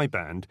remember my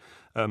band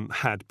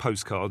had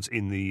postcards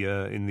in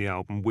the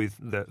album with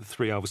the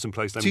 3 Alveston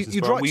Place, Leamington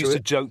Spa. We used to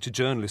joke to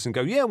journalists and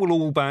go, "Yeah, well,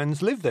 all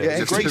bands live there. Yeah,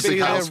 it's a great big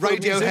house,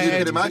 Radiohead. You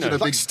can imagine a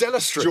like big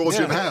Stella Street,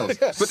 Georgian house.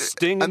 But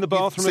Sting in the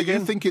bathroom again. So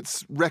you think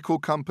it's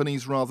record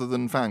companies rather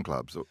than fan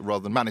clubs, or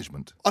rather than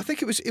management? I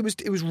think it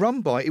was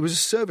run by, it was a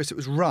service that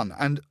was run,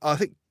 and I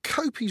think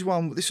Copey's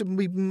one, this would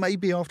be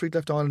maybe after he'd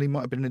left Ireland, he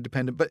might have been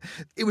independent, but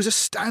it was a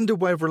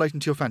standard way of relating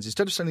to your fans.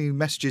 Instead of sending you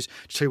messages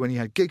to tell you when you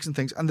had gigs and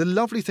things. And the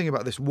lovely thing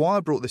about this, why I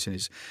brought this in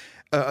is,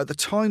 at the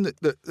time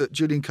that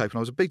Julian Cope, and I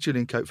was a big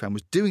Julian Cope fan,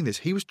 was doing this,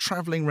 he was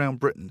travelling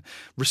around Britain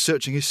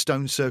researching his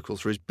stone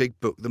circles for his big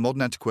book, The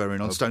Modern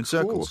Antiquarian on Stone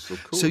Circles.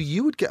 Of course. So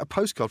you would get a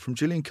postcard from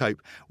Julian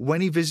Cope when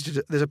he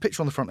visited. There's a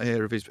picture on the front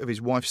here of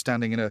his wife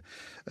standing in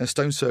a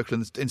stone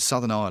circle in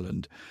Southern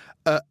Ireland,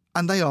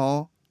 and they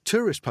are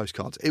tourist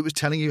postcards. It was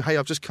telling you, hey,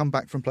 I've just come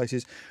back from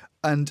places,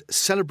 and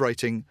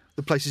celebrating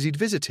the places he'd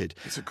visited.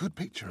 It's a good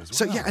picture as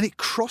well. So, yeah, and it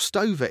crossed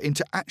over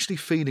into actually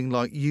feeling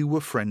like you were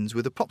friends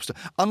with a pop star.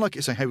 Unlike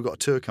it saying, hey, we've got a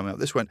tour coming up.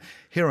 This went,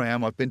 here I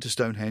am, I've been to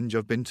Stonehenge,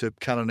 I've been to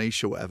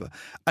Callanish or whatever.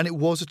 And it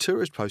was a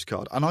tourist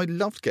postcard. And I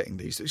loved getting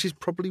these, which is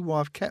probably why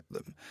I've kept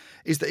them,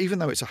 is that even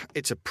though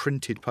it's a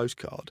printed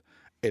postcard,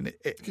 can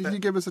you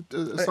give us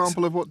a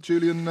sample of what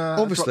Julian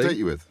obviously, update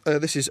you with?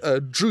 This is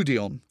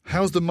Drudion.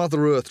 How's the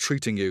Mother Earth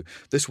treating you?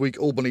 This week,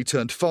 Albany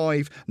turned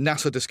 5.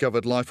 NASA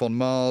discovered life on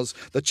Mars.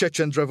 The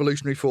Chechens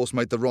Revolutionary Force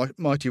made the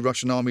mighty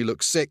Russian army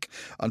look sick.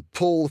 And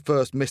Paul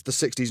first missed the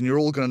 60s, and you're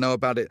all going to know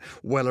about it.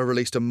 Weller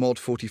released a Mod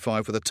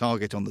 45 with a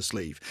target on the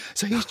sleeve.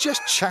 So he's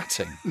just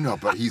chatting. No,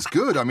 but he's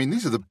good. I mean,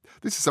 this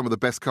is some of the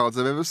best cards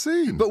I've ever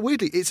seen. But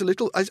weirdly, it's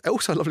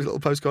also a lovely little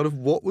postcard of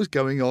what was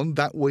going on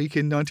that week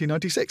in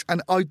 1996.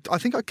 And I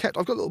think I've got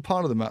a little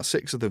pile of them, about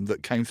 6 of them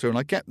that came through, and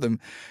I kept them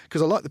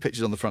because I like the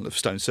pictures on the front of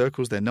Stone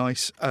Circles. They're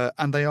nice,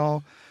 and they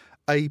are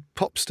a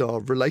pop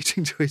star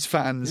relating to his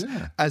fans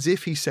as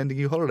if he's sending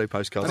you holiday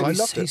postcards. I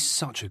loved it. He's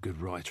such a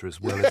good writer as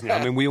well, isn't he?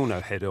 I mean, we all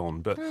know Head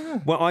On, but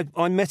well,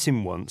 I met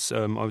him once.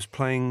 I was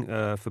playing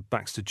for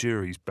Baxter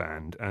Jury's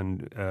band,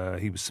 and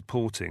he was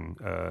supporting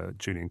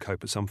Julian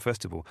Cope at some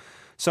festival.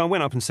 So I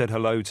went up and said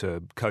hello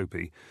to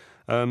Copey.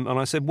 And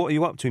I said, what are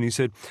you up to? And he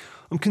said,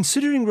 I'm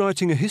considering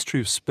writing a history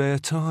of spare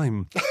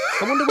time.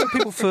 I wonder when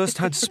people first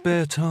had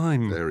spare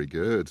time. Very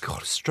good.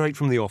 God, straight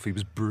from the off, he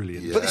was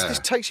brilliant. Yeah. But this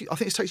takes you, I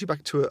think this takes you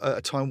back to a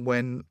time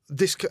when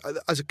this,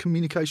 as a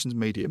communications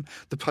medium,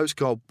 the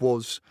postcard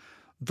was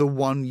the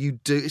one you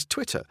do. It's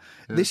Twitter.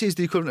 Yeah. This is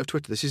the equivalent of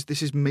Twitter. This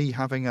is me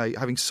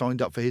having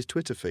signed up for his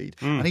Twitter feed.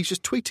 And he's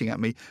just tweeting at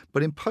me,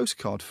 but in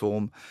postcard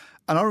form.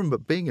 And I remember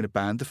being in a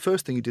band, the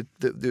first thing you did,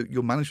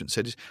 your management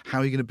said, is how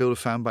are you going to build a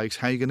fan base?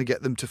 How are you going to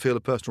get them to feel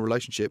a personal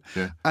relationship?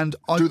 Yeah. And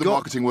do the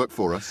marketing work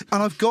for us.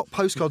 And I've got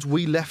postcards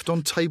we left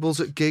on tables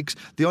at gigs.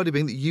 The idea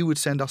being that you would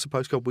send us a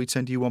postcard, we'd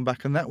send you one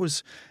back. And that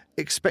was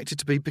expected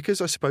to be, because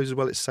I suppose as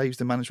well it saves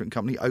the management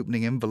company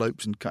opening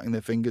envelopes and cutting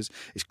their fingers.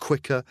 It's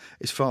quicker,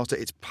 it's faster,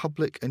 it's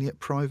public and yet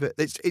private.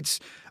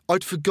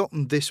 I'd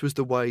forgotten this was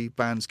the way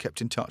bands kept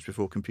in touch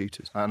before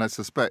computers. And I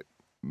suspect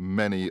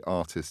many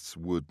artists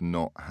would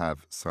not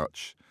have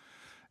such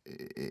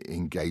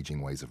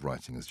engaging ways of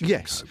writing as Julian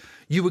Yes, Cope.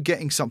 You were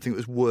getting something that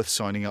was worth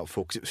signing up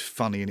for because it was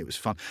funny and it was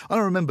fun. I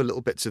remember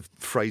little bits of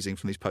phrasing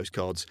from these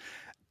postcards.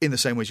 in the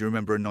same way as you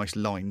remember a nice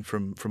line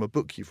from a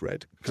book you've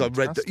read.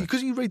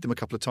 Because you read them a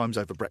couple of times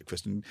over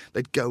breakfast and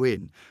they'd go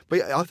in. But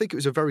yeah, I think it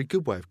was a very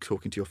good way of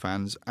talking to your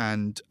fans,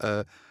 and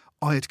I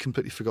had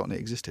completely forgotten it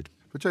existed.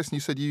 But Jason,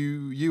 you said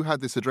you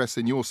had this address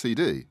in your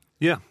CD.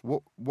 Yeah.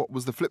 What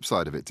was the flip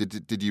side of it?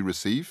 Did you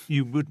receive?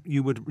 You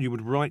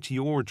would write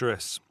your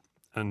address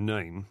and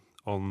name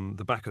on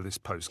the back of this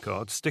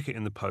postcard, stick it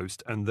in the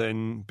post, and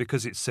then,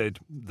 because it said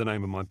the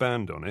name of my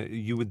band on it,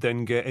 you would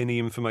then get any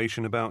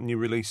information about new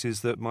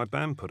releases that my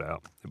band put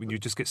out. You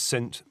just get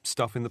sent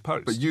stuff in the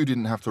post. But you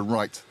didn't have to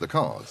write the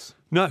cards?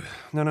 No.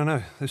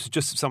 This is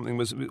just something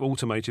was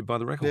automated by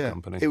the record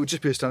company. It would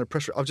just be a standard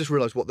press. I've just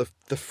realised what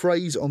the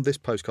phrase on this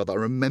postcard that I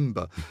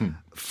remember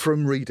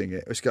from reading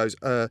it, which goes,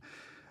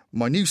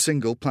 my new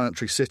single,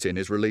 Planetary Sit-In,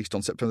 is released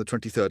on September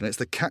 23rd, and it's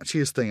the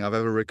catchiest thing I've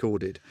ever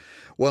recorded.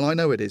 Well, I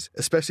know it is,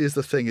 especially as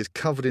the thing is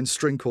covered in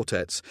string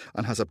quartets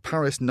and has a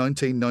Paris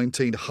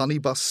 1919 honey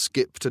bus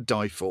skip to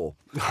die for.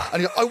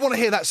 And you go, I want to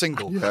hear that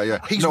single. Yeah.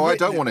 I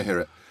don't want to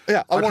hear it.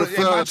 Yeah, I want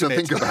prefer to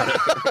think about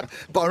it.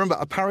 But I remember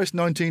a Paris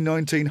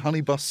 1919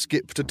 honey bus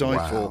skip to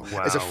die for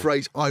as a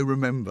phrase I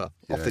remember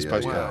off this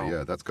postcard.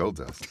 Yeah, that's gold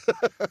dust.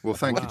 Well,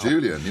 thank you,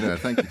 Julian.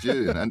 Thank you,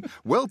 Julian. And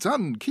well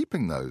done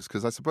keeping those,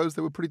 because I suppose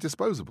they were pretty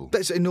disposable.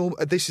 That's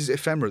enormous. This is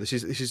ephemera. This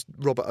is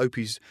Robert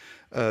Opie's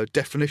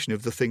definition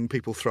of the thing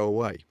people throw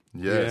away.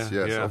 Yes,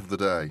 of the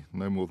day.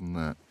 No more than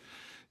that.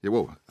 Yeah,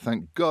 well,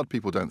 thank God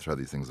people don't throw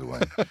these things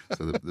away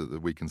so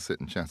that we can sit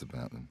and chat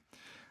about them.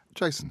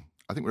 Jason,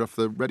 I think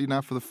we're ready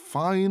now for the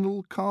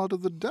final card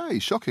of the day,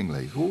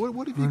 shockingly.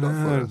 What have you got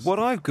for us? What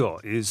I've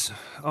got is,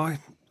 I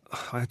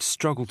had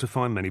struggled to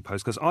find many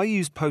postcards. I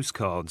use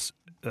postcards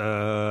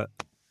in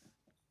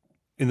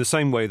the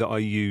same way that I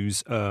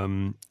use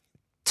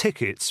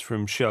tickets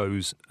from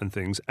shows and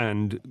things,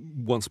 and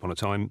once upon a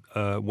time,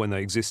 when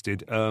they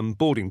existed,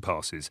 boarding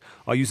passes.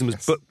 I use them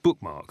as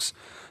bookmarks.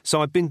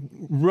 So I've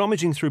been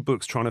rummaging through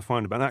books trying to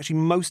find them. And actually,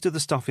 most of the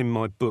stuff in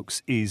my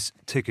books is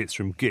tickets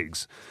from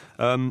gigs.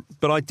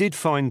 But I did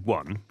find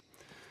one.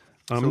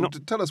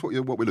 Tell us what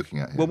we're looking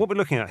at here. Well, what we're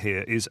looking at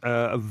here is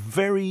a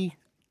very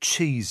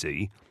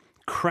cheesy,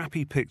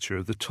 crappy picture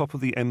of the top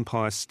of the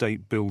Empire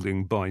State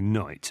Building by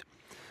night.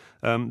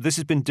 This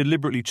has been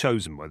deliberately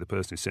chosen by the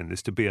person who sent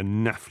this to be a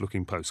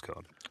naff-looking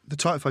postcard. The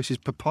typeface is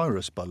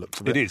papyrus by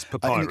looks of it. It is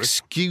papyrus. An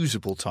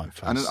excusable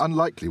typeface. And an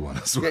unlikely one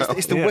as well.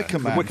 It's the Wicker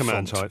Man the Wicker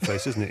Man font.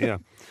 typeface, isn't it? Yeah.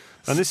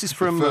 And this is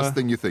from... the first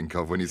thing you think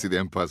of when you see the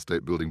Empire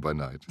State Building by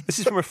night. This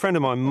is from a friend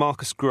of mine,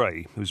 Marcus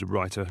Gray, who's a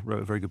writer,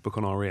 wrote a very good book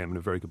on R.E.M. and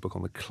a very good book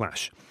on The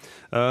Clash.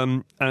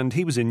 And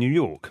he was in New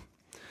York.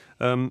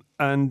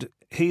 And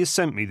he has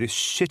sent me this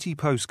shitty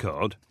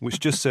postcard, which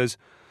just says,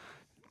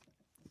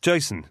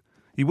 Jason...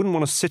 You wouldn't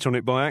want to sit on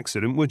it by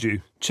accident, would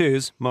you?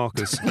 Cheers,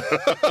 Marcus.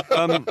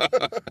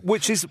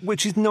 Which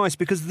is nice,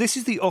 because this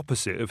is the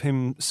opposite of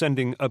him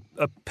sending a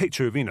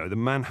picture of, the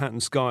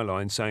Manhattan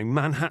skyline saying,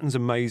 Manhattan's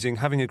amazing,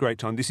 having a great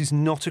time. This is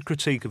not a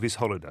critique of his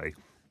holiday.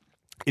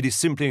 It is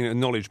simply an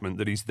acknowledgement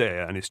that he's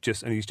there, and he's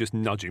just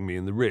nudging me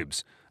in the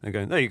ribs and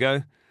going, there you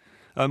go.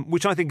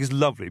 Which I think is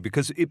lovely,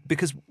 because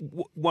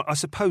what I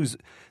suppose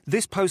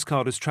this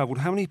postcard has travelled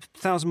how many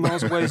thousand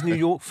miles away is New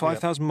York?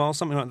 5,000 miles,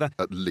 something like that.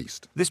 At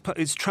least.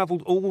 It's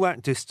travelled all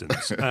that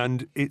distance,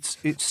 and it's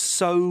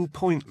so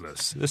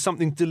pointless. There's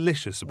something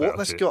delicious about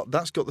it.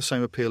 That's got the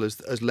same appeal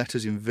as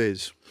letters in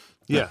Viz.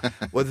 Yeah.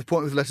 Well, the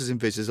point with letters in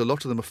Viz is a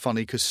lot of them are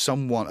funny because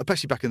someone,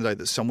 especially back in the day,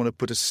 that someone had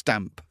put a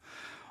stamp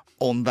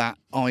on that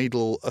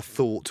idle a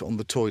thought on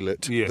the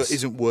toilet that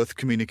isn't worth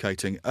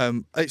communicating.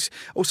 It's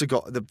also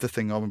got the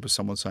thing I remember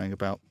someone saying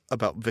about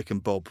Vic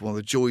and Bob. One of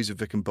the joys of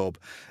Vic and Bob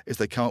is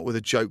they come up with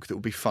a joke that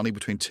would be funny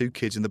between two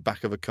kids in the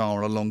back of a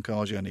car on a long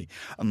car journey,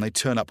 and they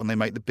turn up and they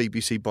make the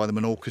BBC buy them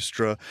an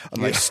orchestra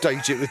and they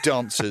stage it with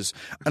dancers,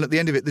 and at the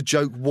end of it the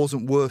joke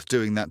wasn't worth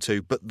doing that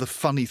to, but the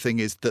funny thing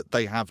is that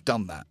they have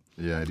done that.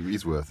 Yeah,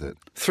 he's worth it.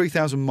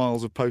 3,000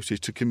 miles of postage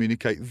to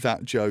communicate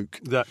that joke.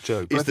 That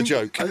joke. Is the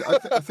joke.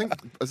 I think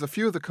as a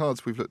few of the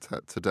cards we've looked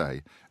at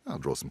today, I'll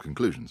draw some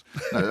conclusions.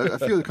 No, a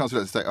few of the cards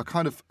we've looked at today are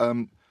kind of,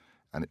 and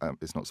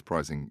it's not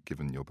surprising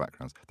given your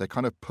backgrounds, they're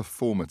kind of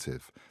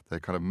performative. They're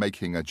kind of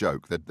making a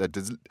joke.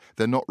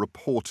 They're not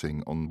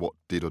reporting on what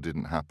did or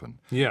didn't happen.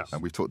 Yes.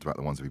 And we've talked about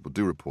the ones that people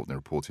do report, and they're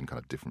reporting kind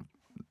of different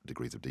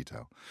degrees of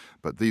detail.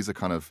 But these are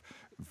kind of,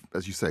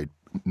 as you say,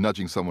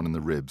 nudging someone in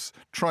the ribs,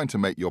 trying to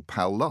make your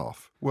pal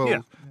laugh.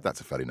 Well, that's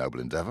a fairly noble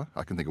endeavour.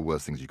 I can think of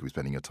worse things you could be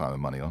spending your time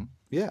and money on.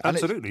 Yeah,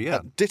 absolutely,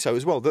 ditto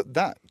as well.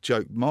 That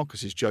joke,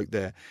 Marcus's joke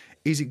there,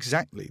 is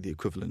exactly the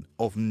equivalent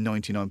of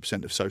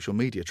 99% of social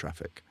media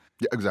traffic.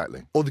 Yeah,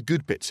 exactly. Or the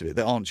good bits of it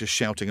that aren't just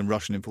shouting and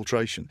Russian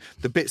infiltration.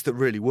 The bits that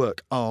really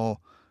work are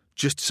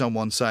just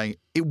someone saying,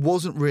 it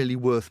wasn't really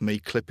worth me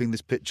clipping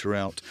this picture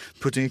out,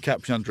 putting a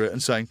caption under it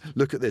and saying,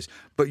 look at this,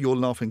 but you're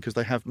laughing because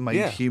they have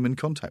made human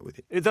contact with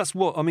you.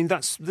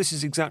 This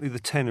is exactly the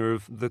tenor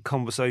of the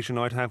conversation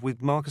I'd have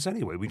with Marcus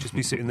anyway. We'd just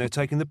be sitting there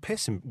taking the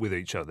piss with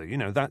each other.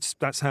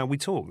 That's how we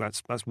talk.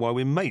 That's why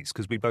we're mates,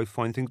 because we both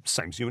find things,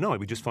 same as you and I,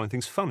 we just find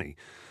things funny.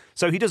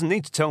 So he doesn't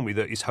need to tell me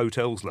that his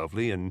hotel's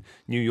lovely and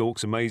New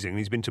York's amazing and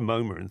he's been to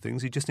MoMA and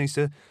things. He just needs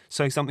to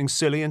say something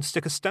silly and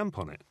stick a stamp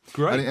on it.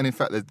 Great. And in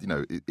fact,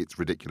 it's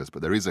ridiculous,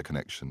 but there is a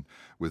connection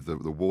with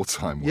the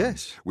wartime one,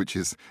 Yes. which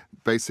is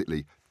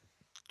basically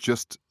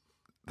just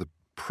the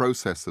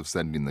process of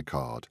sending the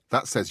card.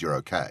 That says you're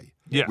okay.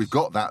 Yes. We've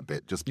got that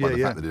bit just by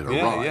the fact that it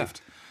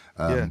arrived.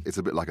 It's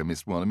a bit like a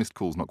missed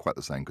call's not quite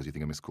the same because you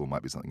think a missed call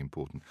might be something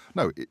important.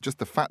 No, just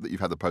the fact that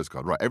you've had the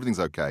postcard, right, everything's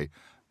okay,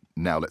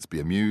 now let's be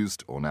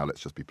amused, or now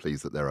let's just be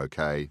pleased that they're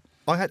okay.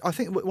 I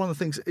think one of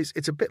the things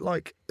it's a bit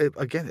like,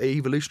 again,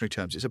 evolutionary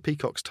terms. It's a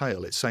peacock's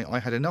tail. It's saying I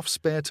had enough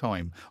spare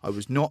time. I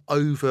was not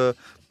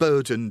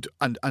overburdened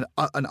and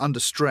under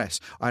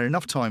stress. I had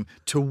enough time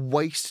to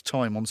waste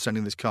time on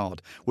sending this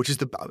card, which is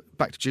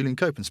back to Julian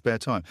Copeland's spare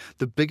time.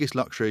 The biggest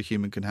luxury a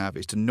human can have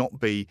is to not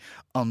be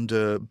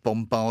under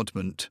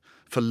bombardment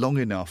for long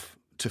enough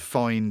to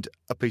find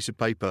a piece of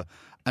paper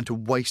and to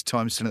waste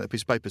time sending that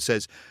piece of paper.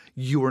 Says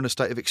you're in a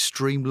state of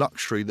extreme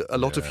luxury that a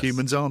lot of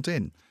humans aren't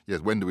in.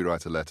 Yes, when do we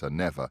write a letter?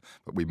 Never.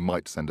 But we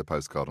might send a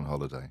postcard on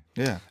holiday.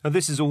 Yeah. And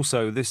this is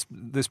also, this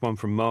one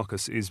from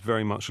Marcus is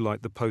very much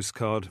like the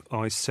postcard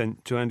I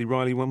sent to Andy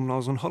Riley when I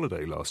was on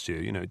holiday last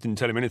year. You know, it didn't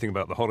tell him anything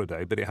about the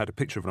holiday, but it had a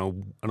picture of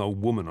an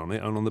old woman on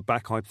it. And on the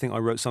back, I think I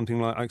wrote something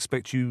like, I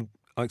expect you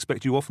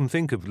often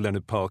think of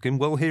Leonard Parkin.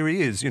 Well, here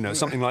he is, you know,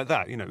 something like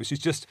that. You know,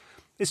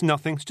 it's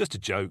nothing. It's just a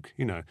joke,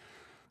 you know.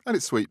 And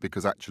it's sweet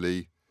because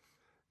actually,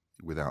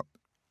 without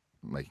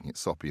making it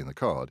soppy in the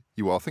card,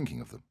 you are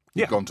thinking of them.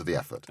 You've gone to the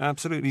effort.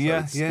 Absolutely, so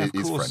of it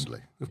is course.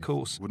 friendly. Of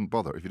course. Wouldn't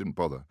bother if you didn't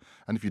bother.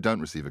 And if you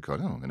don't receive a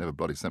card, they never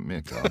bloody sent me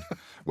a card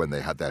when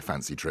they had their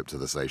fancy trip to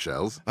the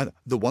Seychelles. And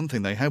the one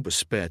thing they had was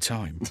spare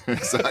time.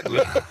 Exactly.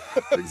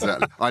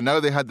 Exactly. I know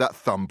they had that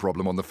thumb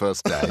problem on the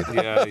first day.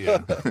 Yeah.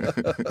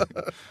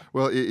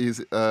 Well, it is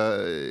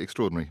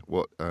extraordinary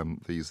what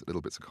these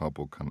little bits of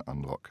cardboard can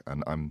unlock.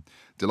 And I'm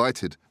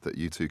delighted that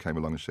you two came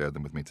along and shared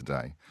them with me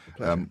today.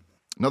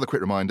 Another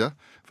quick reminder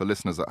for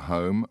listeners at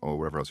home or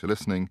wherever else you're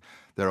listening,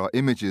 there are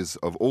images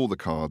of all the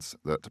cards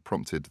that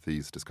prompted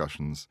these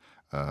discussions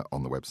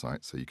on the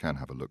website, so you can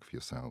have a look for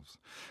yourselves.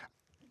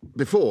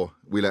 Before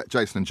we let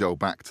Jason and Joel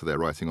back to their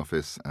writing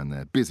office and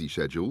their busy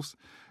schedules,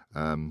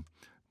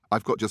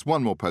 I've got just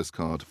one more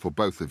postcard for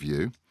both of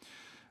you.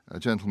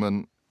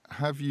 Gentlemen,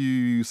 have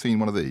you seen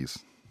one of these?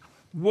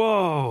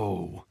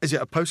 Whoa! Is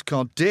it a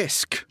postcard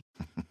disc?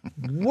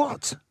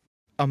 What?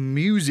 A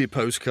Musi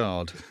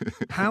postcard.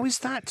 How is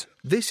that?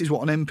 This is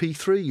what an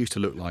MP3 used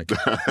to look like.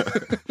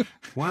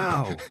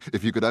 Wow.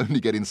 If you could only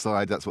get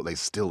inside, that's what they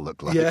still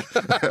look like. Yeah.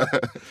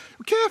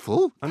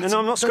 Careful. And then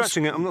I'm not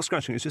scratching it.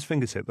 It's just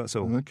fingertip, that's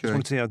all. Okay. Just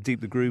want to see how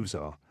deep the grooves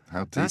are.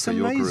 How deep That's are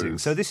your amazing.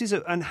 grooves? So this is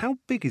and how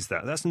big is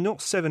that? That's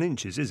not 7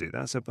 inches, is it?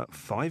 That's about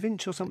 5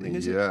 inch or something,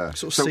 is it? Yeah.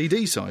 Sort of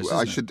CD size, isn't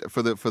I it? should,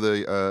 for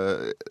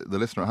the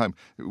listener at home,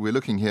 we're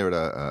looking here at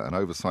an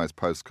oversized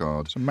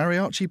postcard. It's a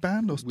mariachi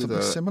band or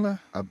something similar?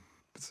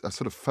 A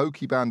sort of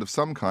folky band of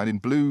some kind in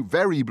blue,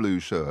 very blue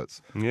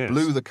shirts. Yes.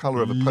 Blue, the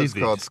colour of a Livid.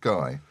 postcard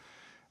sky.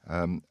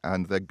 And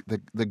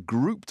they're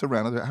grouped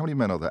around. How many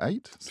men are there?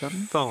 8?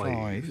 7?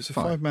 5. It's a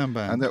 5-man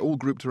band. And they're all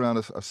grouped around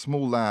a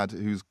small lad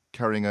who's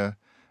carrying well,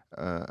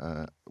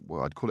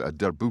 I'd call it a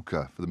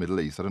derbuka for the Middle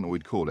East. I don't know what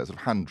we'd call it. It's a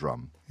hand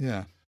drum.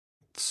 Yeah.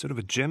 It's sort of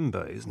a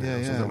djembe, isn't it? Yeah, Or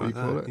yeah. something Is that what like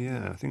you call that. it?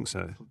 Yeah, I think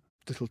so.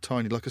 Little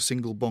tiny, like a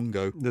single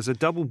bongo. There's a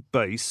double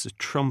bass, a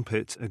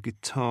trumpet, a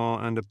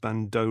guitar, and a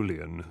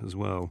bandolion as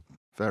well.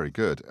 Very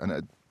good. And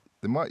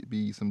there might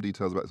be some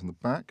details about this on the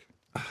back.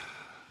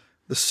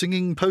 The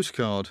singing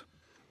postcard.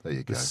 There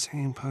you go. The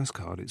singing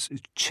postcard. It's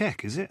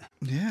Czech, is it? I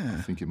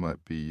Yeah. think it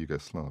might be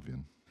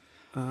Yugoslavian.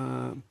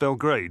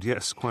 Belgrade,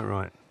 yes, quite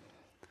right.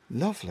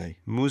 Lovely.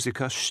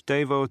 Muzika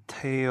Stevo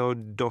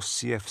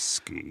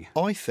Teodosiewski.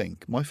 I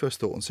think my first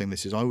thought on seeing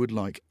this is I would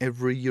like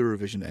every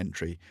Eurovision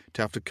entry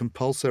to have to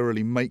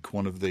compulsorily make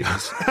one of these.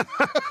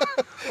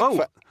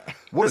 Oh,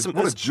 What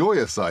a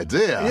joyous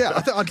idea. Yeah,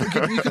 I think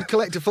you could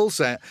collect a full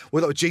set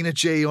with Gina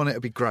G on it.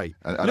 It'd be great.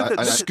 And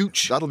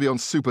Scooch. That'll be on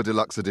super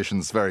deluxe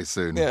editions very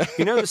soon. Yeah.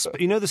 You know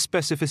the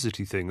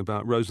specificity thing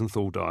about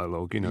Rosenthal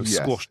dialogue, Yes.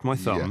 squashed my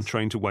thumb, Yes.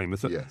 trained to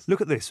Weymouth. Yes.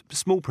 Look at this,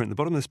 small print at the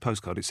bottom of this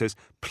postcard, it says,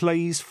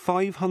 plays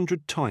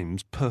 500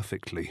 times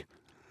perfectly.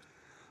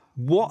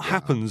 What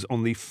happens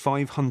on the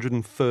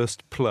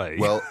 501st play?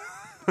 Well,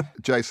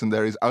 Jason,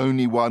 there is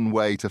only one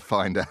way to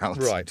find out.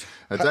 Right.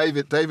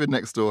 David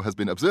next door has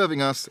been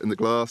observing us in the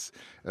glass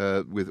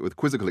with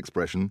quizzical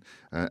expression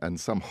and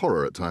some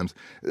horror at times.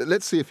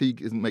 Let's see if he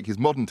can make his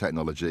modern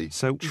technology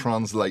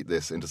translate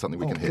this into something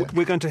we can hear.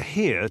 We're going to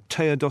hear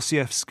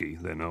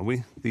Teodosiewski then, are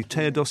we? The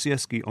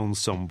Teodosiewski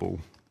Ensemble.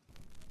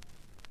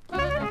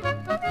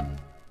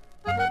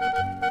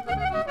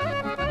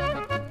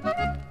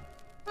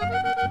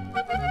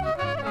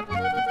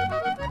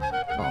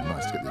 Oh,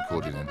 nice to get the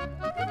accordion in.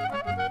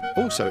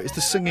 Also, it's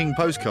the singing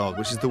postcard,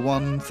 which is the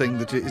one thing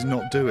that it is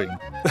not doing.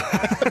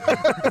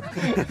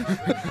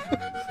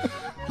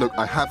 Look,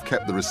 I have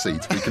kept the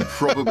receipt. We can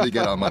probably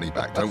get our money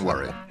back. Don't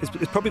worry. It's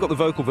probably got the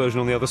vocal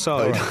version on the other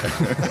side.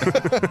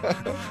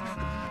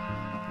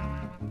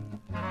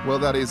 Well,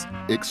 that is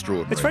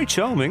extraordinary. It's very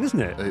charming, isn't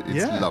it?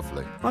 It's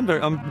lovely.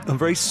 I'm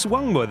very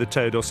swung by the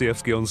Teo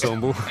Dostoevsky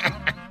ensemble.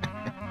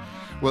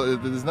 Well,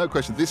 there's no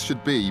question. This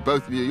should be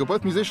you're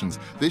both musicians.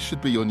 This should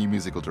be your new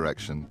musical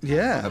direction.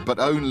 Yeah. But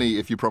only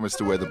if you promise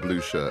to wear the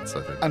blue shirts,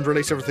 I think. And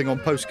release everything on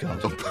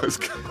postcards. On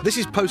postcards. This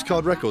is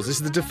Postcard Records. This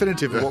is the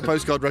definitive of what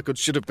Postcard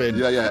Records should have been.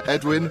 Yeah.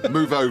 Edwin,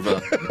 move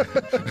over.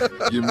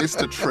 You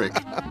missed a trick.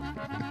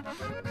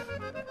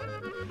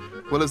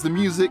 Well, as the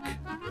music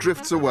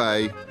drifts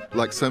away,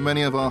 like so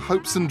many of our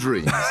hopes and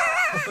dreams,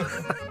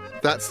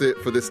 that's it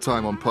for this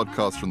time on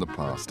Podcasts from the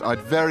Past.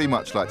 I'd very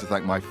much like to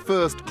thank my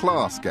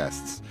first-class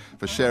guests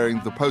for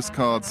sharing the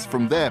postcards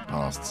from their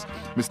pasts,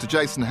 Mr.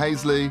 Jason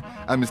Hazley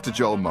and Mr.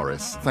 Joel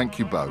Morris. Thank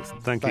you both.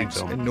 Thanks you,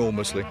 Tom.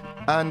 Enormously.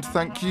 And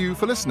thank you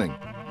for listening.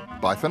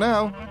 Bye for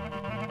now.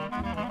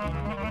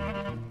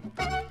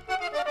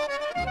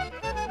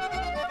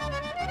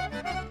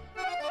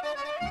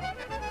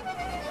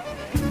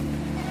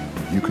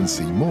 You can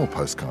see more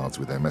postcards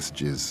with their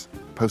messages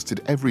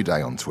posted every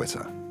day on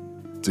Twitter.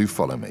 Do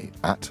follow me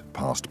at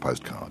Past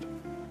Postcard.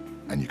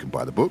 And you can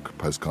buy the book,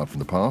 Postcard from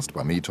the Past,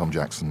 by me, Tom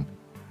Jackson,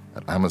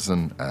 at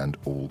Amazon and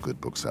all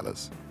good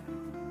booksellers.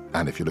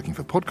 And if you're looking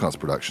for podcast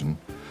production,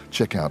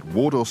 check out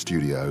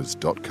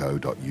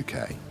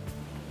wardorstudios.co.uk.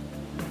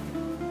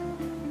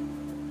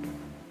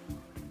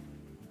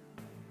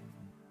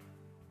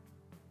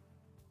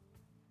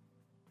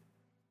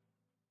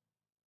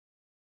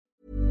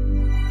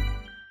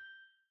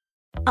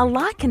 A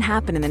lot can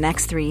happen in the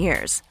next 3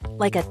 years.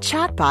 Like a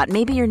chatbot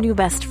may be your new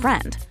best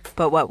friend.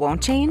 But what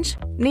won't change?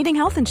 Needing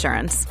health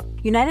insurance.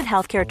 United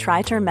Healthcare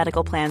Tri-Term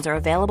Medical Plans are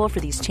available for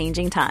these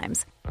changing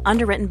times.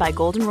 Underwritten by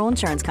Golden Rule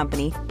Insurance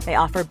Company, they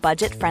offer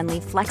budget-friendly,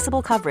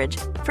 flexible coverage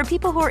for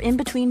people who are in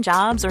between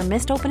jobs or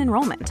missed open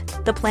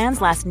enrollment. The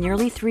plans last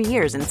nearly 3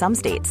 years in some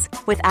states,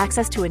 with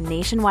access to a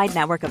nationwide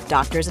network of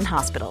doctors and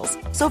hospitals.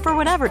 So for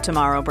whatever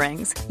tomorrow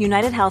brings,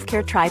 United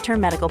Healthcare Tri-Term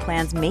Medical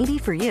Plans may be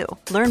for you.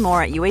 Learn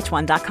more at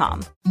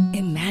uh1.com.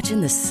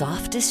 Imagine the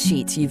softest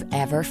sheets you've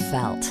ever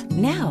felt.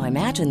 Now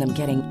imagine them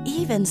getting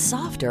even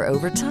softer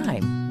over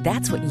time.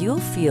 That's what you'll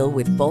feel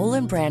with Boll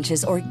 &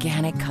 Branch's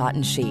organic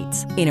cotton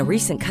sheets. In a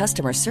recent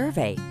customer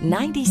survey,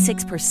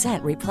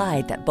 96%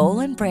 replied that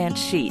Boll & Branch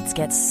sheets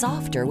get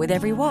softer with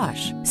every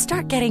wash.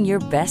 Start getting your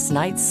best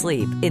night's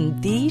sleep in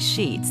these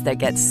sheets that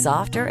get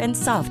softer and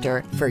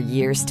softer for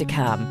years to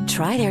come.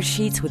 Try their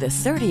sheets with a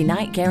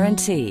 30-night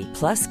guarantee.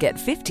 Plus, get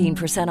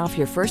 15% off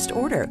your first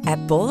order at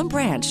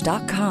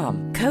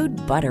bollandbranch.com. Code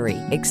BUTTERY.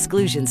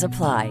 Exclusions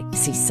apply.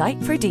 See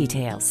site for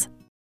details.